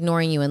he's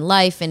ignoring you in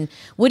life? And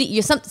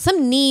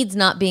some needs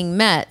not being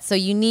met, so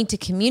you need to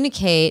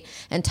communicate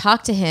and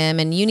talk to him,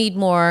 and you need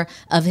more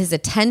of his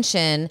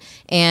attention.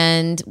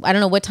 And I don't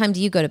know, what time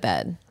do you go to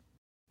bed?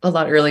 A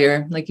lot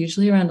earlier, like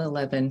usually around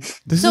 11.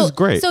 This is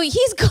great. So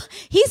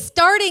he's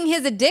starting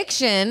his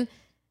addiction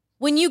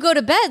when you go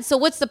to bed. So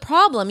what's the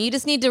problem? You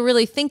just need to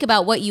really think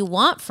about what you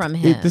want from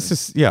him.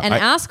 And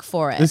ask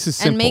for it. This is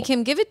simple. And make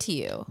him give it to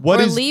you.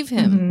 Leave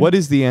him. Mm-hmm. What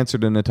is the answer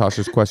to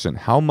Natasha's question?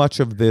 How much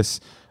of this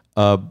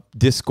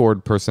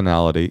Discord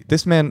personality,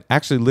 this man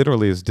actually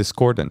literally is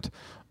discordant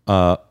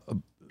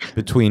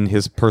between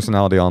his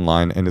personality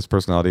online and his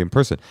personality in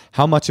person.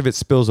 How much of it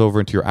spills over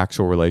into your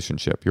actual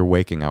relationship, your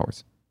waking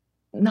hours?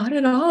 Not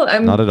at all.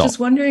 I'm just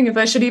wondering if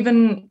I should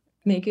even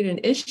make it an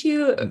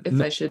issue,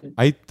 if I should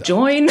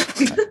join.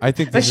 I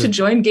think I should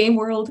join Game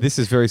World. This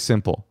is very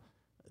simple.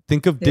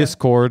 Think of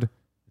Discord.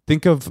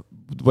 Think of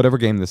whatever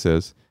game this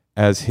is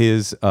as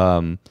his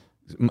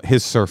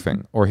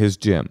surfing or his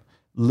gym.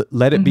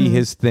 Let it be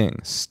his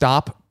thing.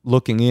 Stop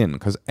looking in,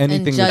 because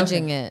anything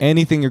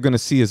you're going to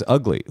see is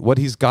ugly. What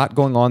he's got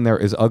going on there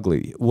is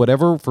ugly.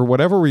 For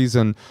whatever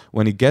reason,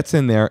 when he gets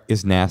in there,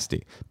 is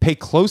nasty. Pay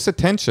close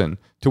attention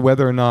to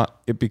whether or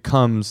not it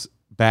becomes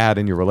bad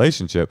in your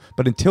relationship.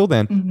 But until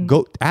then,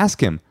 go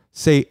ask him.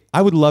 Say,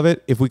 I would love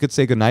it if we could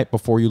say goodnight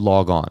before you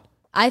log on.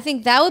 I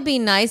think that would be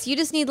nice. You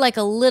just need like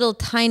a little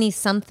tiny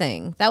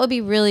something. That would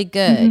be really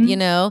good, you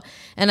know?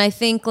 And I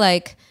think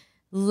like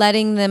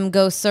letting them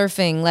go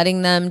surfing,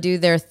 letting them do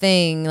their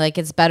thing. Like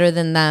it's better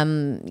than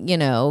them,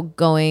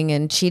 going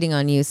and cheating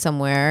on you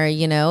somewhere,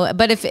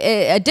 But if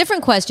a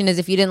different question is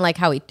if you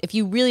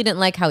really didn't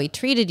like how he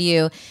treated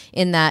you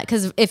in that,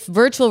 because if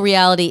virtual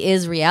reality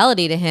is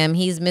reality to him,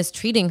 he's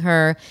mistreating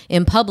her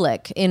in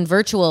public, in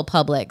virtual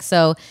public.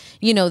 So,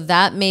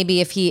 that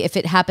maybe if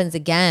it happens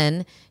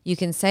again, you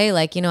can say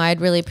like,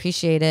 I'd really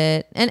appreciate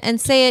it, and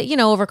say it,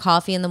 over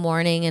coffee in the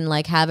morning, and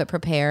like have it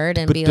prepared,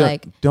 and be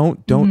like,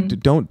 don't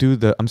do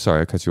the. I'm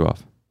sorry, I cut you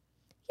off.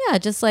 Yeah,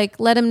 just like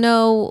let him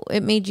know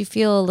it made you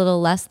feel a little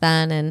less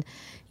than, and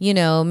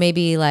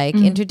maybe like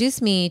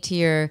introduce me to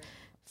your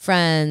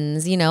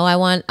friends. I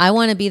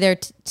want to be there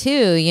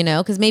too.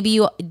 Because maybe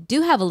you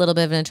do have a little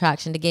bit of an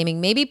attraction to gaming.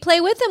 Maybe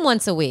play with him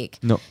once a week.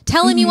 No,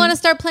 tell him you want to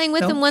start playing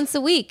with him once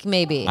a week.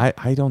 Maybe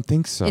I don't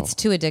think so. It's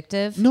too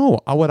addictive. No,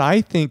 what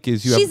I think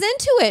is she's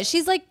into it.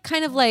 She's like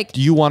kind of like.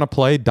 Do you want to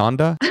play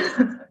Donda?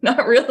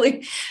 Not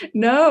really.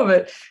 No,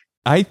 but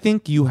I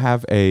think you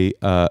have a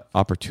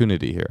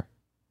opportunity here.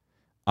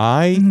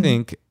 I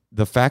think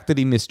the fact that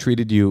he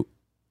mistreated you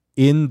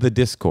in the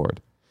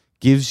Discord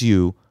gives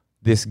you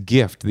this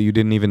gift that you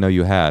didn't even know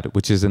you had,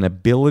 which is an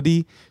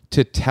ability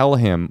to tell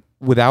him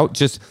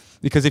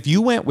because if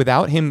you went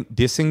without him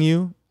dissing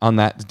you on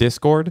that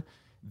Discord,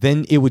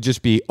 then it would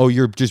just be, oh,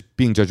 you're just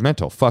being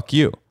judgmental. Fuck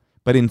you.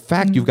 But in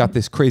fact, you've got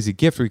this crazy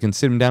gift where you can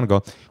sit him down and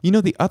go,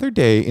 the other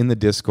day in the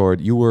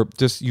Discord, you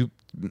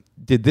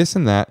did this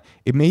and that.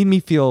 It made me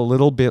feel a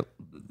little bit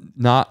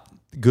not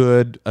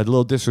good, a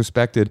little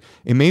disrespected.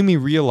 It made me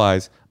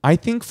realize, I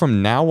think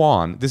from now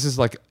on, this is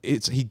like,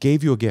 he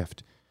gave you a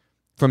gift.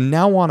 From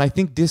now on, I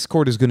think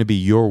Discord is going to be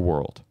your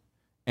world,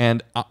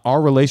 and our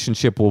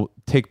relationship will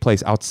take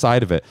place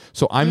outside of it.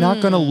 So I'm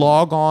not going to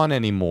log on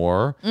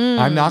anymore.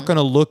 I'm not going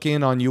to look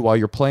in on you while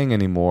you're playing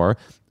anymore.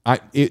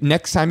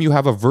 Next time you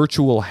have a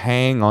virtual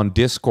hang on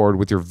Discord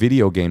with your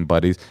video game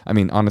buddies, I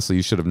mean, honestly,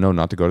 you should have known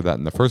not to go to that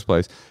in the first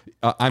place.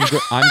 I'm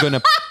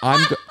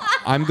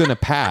gonna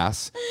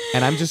pass,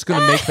 and I'm just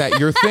gonna make that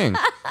your thing.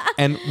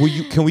 And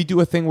can we do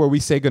a thing where we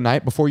say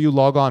goodnight before you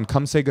log on?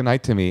 Come say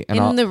goodnight to me.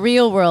 And the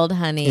real world,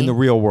 honey. In the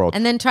real world,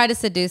 and then try to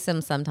seduce him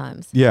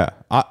sometimes. Yeah,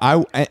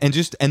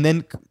 and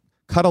then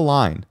cut a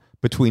line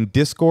between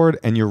Discord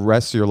and your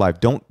rest of your life.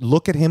 Don't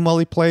look at him while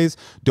he plays.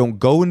 Don't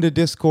go into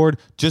Discord.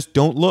 Just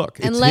don't look.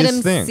 And let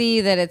him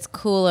see that it's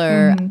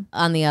cooler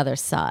on the other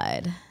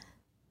side,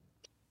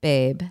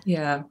 babe.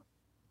 Yeah.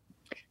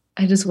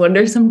 I just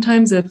wonder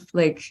sometimes if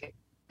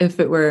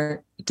it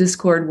were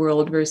Discord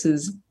world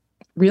versus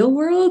real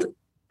world,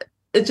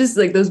 it's just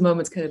like those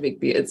moments kind of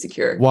make me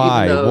insecure.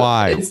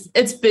 Why?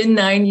 It's been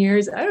 9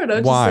 years. I don't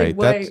know. Why? Just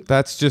why?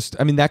 That's just,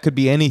 I mean, that could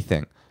be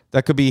anything.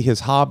 That could be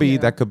his hobby. Yeah.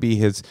 That could be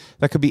his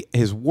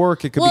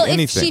work. It could be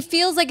anything. If she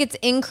feels like it's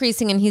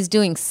increasing and he's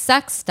doing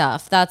sex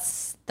stuff,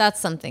 that's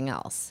something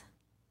else.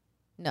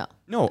 No.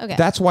 Okay.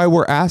 That's why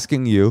we're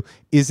asking you,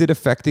 is it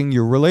affecting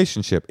your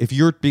relationship? If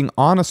you're being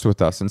honest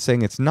with us and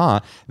saying it's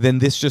not, then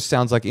this just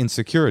sounds like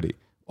insecurity.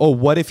 Oh,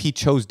 what if he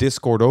chose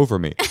Discord over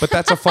me? But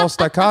that's a false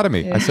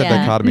dichotomy. Yeah. I said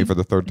dichotomy for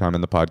the third time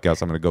in the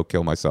podcast. I'm going to go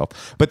kill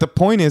myself. But the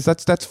point is,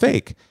 that's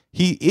fake.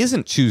 He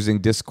isn't choosing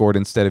Discord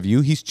instead of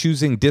you. He's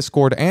choosing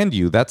Discord and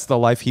you. That's the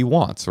life he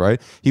wants, right?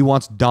 He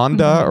wants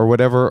Donda or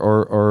whatever,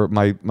 or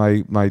my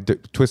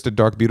Twisted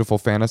Dark Beautiful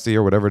Fantasy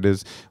or whatever it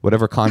is,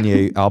 whatever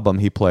Kanye album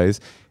he plays.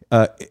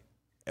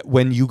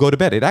 When you go to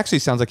bed, it actually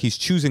sounds like he's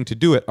choosing to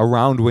do it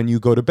around when you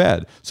go to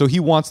bed. So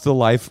he wants the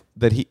life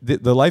that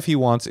the life he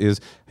wants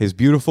is his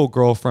beautiful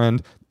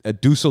girlfriend, a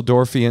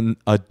Dusseldorfian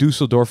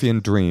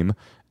dream,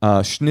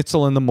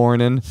 schnitzel in the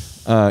morning,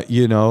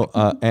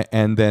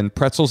 and then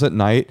pretzels at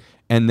night,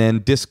 and then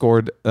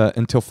Discord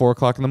until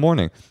 4:00 in the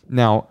morning.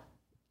 Now,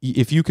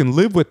 if you can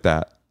live with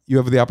that, you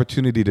have the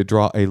opportunity to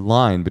draw a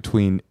line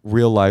between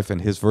real life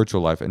and his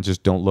virtual life, and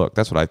just don't look.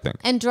 That's what I think.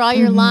 And draw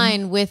your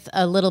line with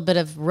a little bit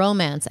of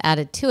romance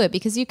added to it,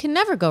 because you can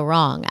never go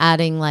wrong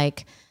adding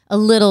like a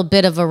little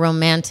bit of a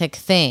romantic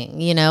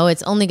thing.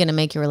 It's only going to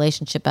make your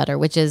relationship better,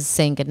 which is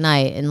saying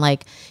goodnight. And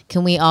like,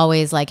 can we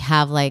always like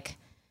have like,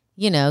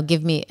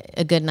 give me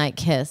a good night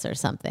kiss or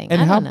something.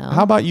 And I don't know.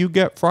 How about you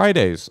get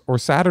Fridays or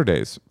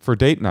Saturdays for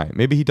date night?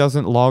 Maybe he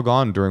doesn't log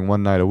on during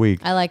one night a week.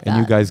 I like that. And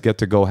you guys get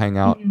to go hang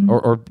out.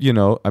 Or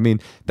I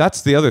mean,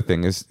 that's the other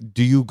thing is,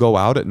 do you go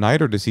out at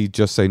night, or does he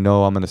just say,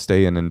 no, I'm going to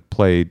stay in and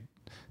play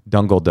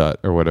Dungle Dut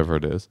or whatever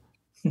it is?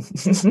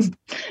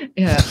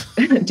 Yeah.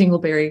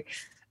 Dingleberry.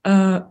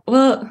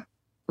 Well,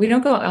 we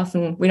don't go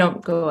often. We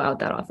don't go out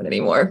that often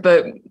anymore,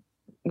 but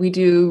we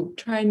do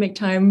try and make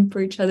time for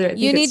each other.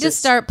 You need to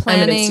start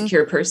planning. I'm an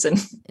insecure person.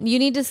 You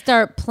need to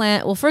start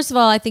Well, first of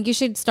all, I think you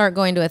should start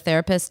going to a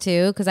therapist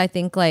too, because I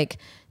think like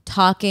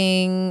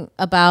talking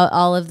about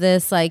all of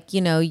this, like,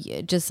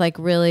 just like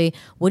really,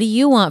 what do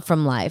you want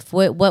from life?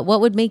 What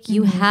would make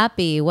you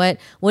happy? What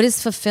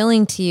is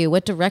fulfilling to you?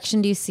 What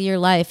direction do you see your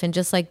life? And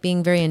just like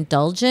being very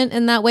indulgent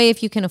in that way,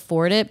 if you can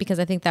afford it, because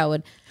I think that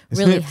would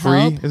really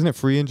help. Isn't it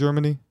free in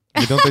Germany? I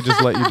mean, don't they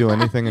just let you do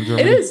anything in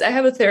Germany? It is. I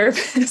have a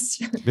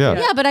therapist. Yeah.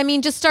 Yeah, but I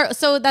mean, just start.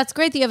 So that's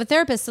great that you have a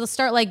therapist. So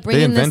start like They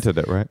bringing invented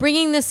it, right?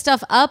 bringing this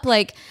stuff up.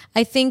 Like,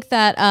 I think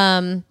that,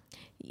 I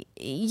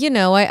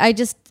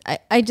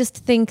just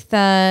think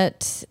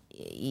that,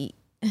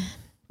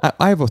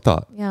 I have a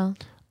thought. yeah.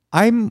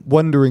 I'm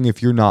wondering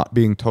if you're not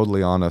being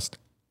totally honest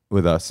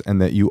with us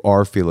and that you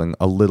are feeling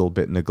a little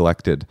bit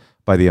neglected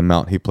by the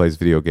amount he plays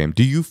video game.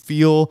 Do you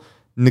feel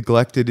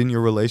neglected in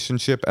your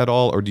relationship at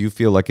all, or do you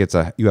feel like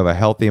you have a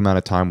healthy amount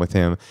of time with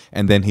him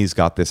and then he's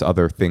got this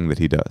other thing that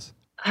he does?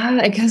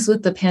 I guess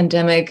with the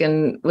pandemic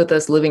and with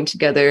us living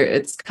together,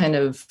 it's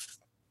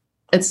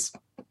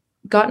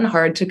gotten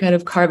hard to kind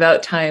of carve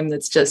out time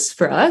that's just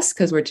for us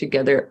because we're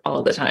together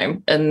all the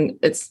time. And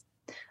it's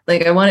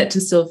like, I want it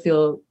to still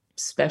feel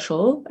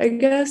special, I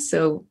guess.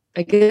 So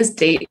I guess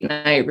date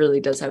night really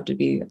does have to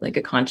be like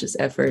a conscious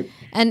effort.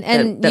 And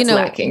that's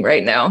lacking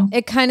right now.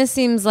 It kind of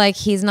seems like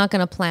he's not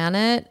going to plan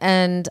it.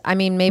 And I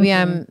mean,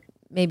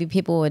 maybe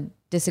people would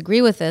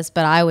disagree with this,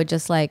 but I would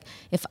just like,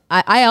 if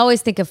I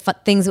always think of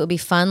things that would be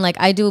fun. Like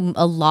I do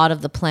a lot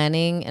of the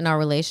planning in our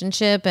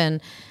relationship.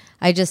 And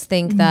I just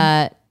think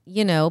that,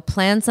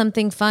 plan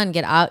something fun,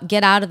 get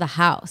out of the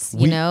house,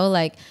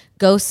 like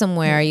go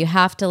somewhere. You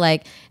have to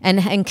like,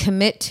 and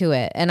commit to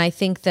it. And I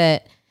think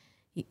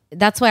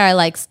that's why I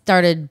like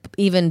started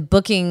even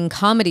booking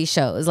comedy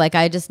shows. Like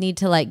I just need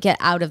to like get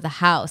out of the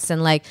house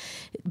and like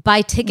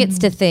buy tickets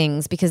to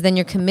things, because then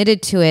you're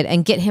committed to it,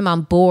 and get him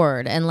on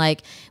board. And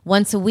like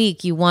once a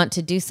week you want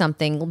to do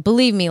something.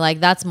 Believe me, like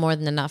that's more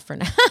than enough for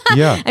now.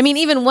 Yeah. I mean,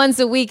 even once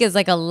a week is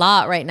like a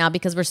lot right now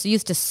because we're so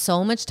used to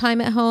so much time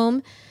at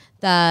home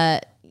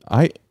that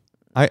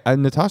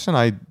Natasha and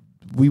I,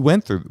 we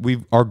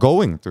are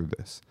going through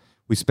this.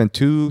 We spent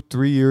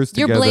 2-3 years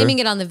together. You're blaming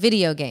it on the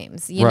video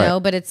games,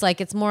 but it's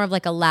like, it's more of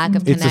like a lack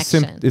of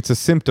connection. It's a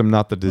symptom,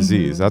 not the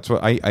disease. That's what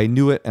I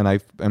knew it. And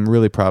I'm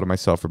really proud of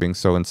myself for being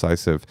so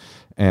incisive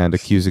and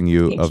accusing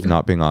you of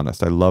not being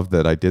honest. I love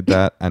that I did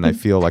that. And I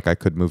feel like I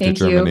could move to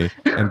Germany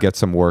and get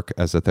some work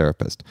as a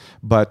therapist.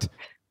 But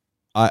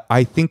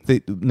I think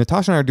that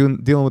Natasha and I are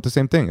dealing with the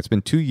same thing. It's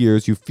been 2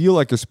 years. You feel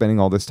like you're spending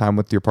all this time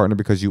with your partner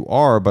because you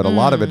are, but a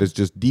lot of it is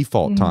just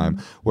default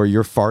time where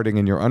you're farting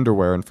in your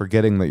underwear and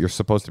forgetting that you're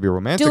supposed to be a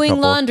romantic doing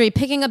couple. Laundry,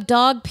 picking up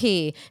dog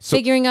pee,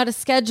 figuring out a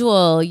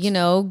schedule,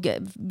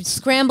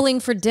 scrambling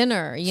for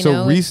dinner.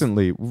 So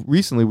recently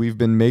we've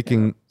been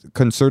making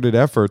concerted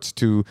efforts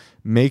to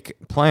make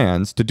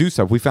plans to do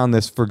stuff. We found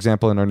this, for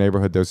example, in our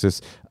neighborhood. There's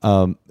this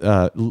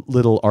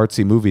little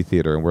artsy movie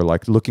theater, and we're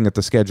like looking at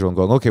the schedule and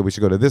going, okay, we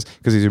should go to this,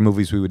 because these are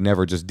movies we would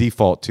never just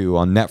default to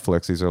on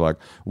Netflix. These are like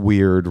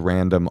weird,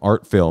 random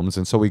art films,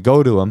 and so we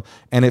go to them,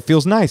 and it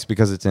feels nice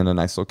because it's in a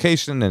nice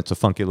location and it's a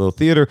funky little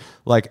theater.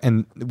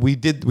 And we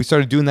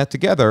started doing that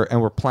together,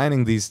 and we're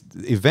planning these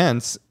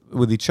events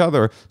with each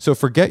other. So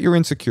forget your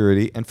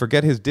insecurity and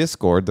forget his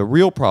Discord. The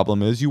real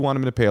problem is you want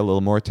him to pay a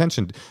little more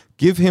attention.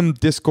 Give him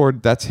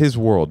Discord. That's his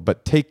world,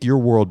 but take your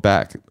world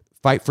back.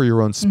 Fight for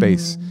your own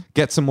space.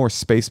 Get some more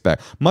space back.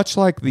 Much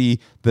like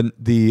the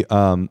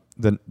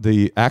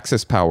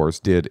Axis powers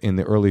did in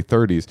the early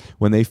 30s,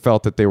 when they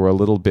felt that they were a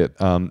little bit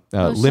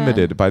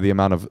limited by the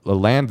amount of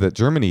land that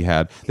Germany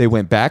had. They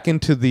went back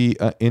into the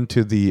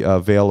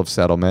Veil of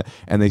Settlement,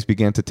 and they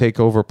began to take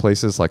over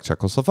places like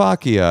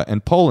Czechoslovakia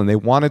and Poland. They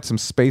wanted some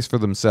space for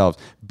themselves.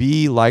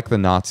 Be like the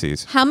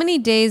Nazis. How many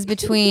days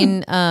between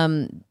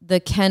the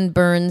Ken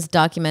Burns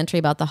documentary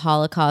about the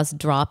Holocaust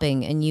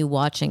dropping and you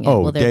watching it?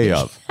 Oh, day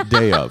of.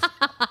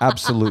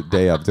 Absolute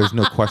day of. There's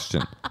no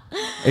question.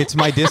 It's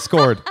my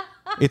Discord.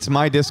 It's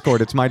my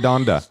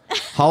Donda.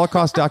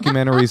 Holocaust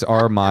documentaries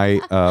are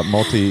my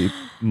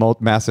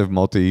massive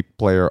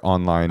multiplayer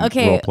online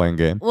role-playing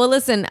game. Well,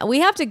 listen, we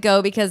have to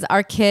go because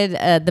our kid,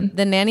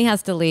 the nanny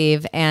has to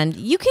leave, and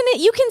you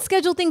can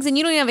schedule things, and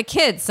you don't even have a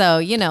kid,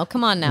 so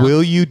come on now.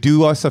 Will you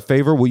do us a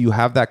favor? Will you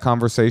have that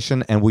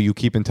conversation, and will you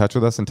keep in touch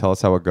with us and tell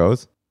us how it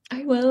goes?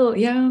 I will.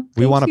 Yeah.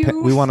 We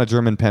want a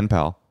German pen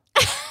pal.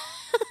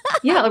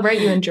 Yeah, I'll write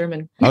you in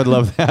German. I would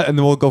love that. And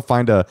then we'll go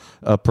find a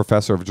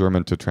professor of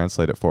German to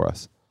translate it for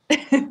us.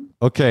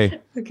 Okay.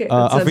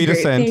 Auf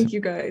Wiedersehen. Thank you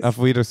guys. Auf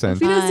Wiedersehen.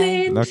 Auf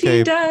Wiedersehen.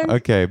 Okay. Vielen Dank.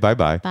 Okay,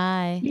 bye-bye.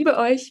 Bye. Liebe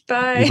euch.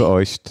 Bye. Liebe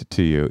euch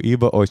to you.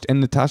 Liebe euch. And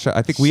Natasha,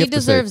 I think we have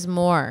to say... She deserves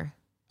more.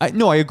 I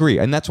agree.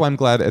 And that's why I'm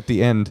glad at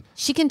the end.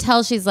 She can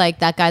tell she's like,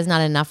 that guy's not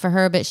enough for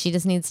her, but she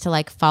just needs to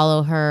like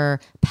follow her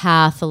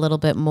path a little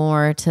bit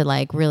more to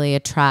like really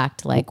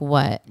attract like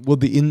what? Well,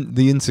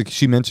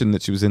 she mentioned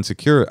that she was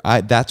insecure.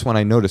 That's when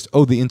I noticed,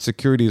 the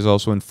insecurity is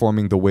also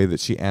informing the way that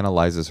she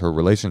analyzes her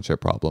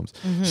relationship problems.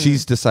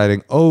 She's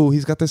deciding,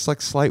 he's got this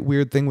like slight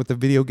weird thing with the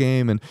video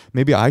game, and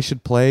maybe I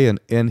should play,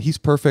 and he's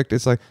perfect.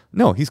 It's like,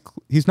 no,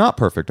 he's not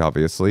perfect,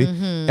 obviously.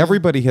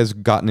 Everybody has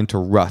gotten into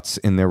ruts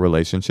in their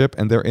relationship,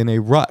 and they're in a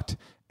rut.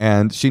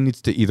 And she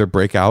needs to either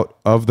break out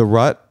of the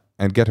rut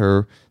and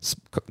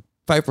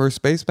fight for her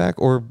space back,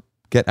 or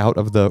get out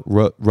of the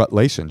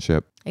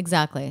relationship.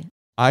 Exactly.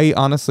 I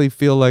honestly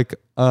feel like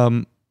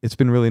it's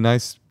been really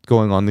nice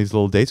going on these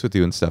little dates with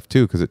you and stuff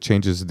too, because it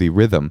changes the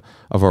rhythm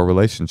of our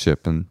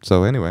relationship. And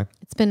so anyway,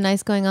 it's been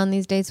nice going on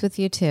these dates with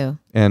you too.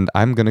 And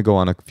I'm going to go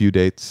on a few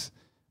dates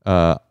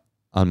on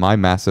my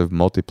massive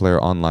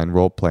multiplayer online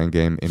role-playing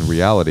game in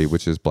reality,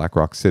 which is Black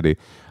Rock City.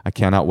 I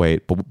cannot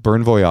wait.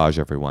 Burn Voyage,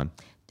 everyone.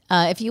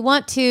 If you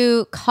want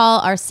to call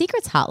our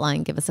secrets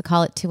hotline, give us a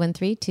call at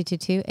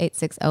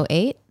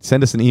 213-222-8608.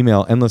 Send us an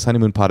email,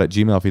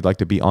 endlesshoneymoonpod@gmail.com, if you'd like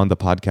to be on the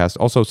podcast.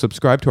 Also,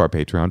 subscribe to our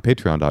Patreon,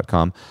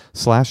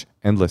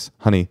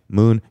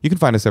 patreon.com/endlesshoneymoon. You can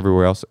find us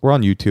everywhere else. We're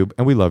on YouTube,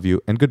 and we love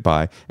you, and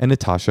goodbye. And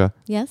Natasha.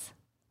 Yes?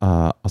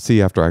 I'll see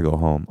you after I go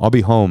home. I'll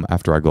be home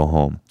after I go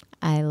home.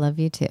 I love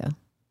you too.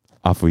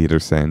 Auf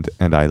Wiedersehen,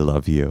 and I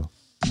love you.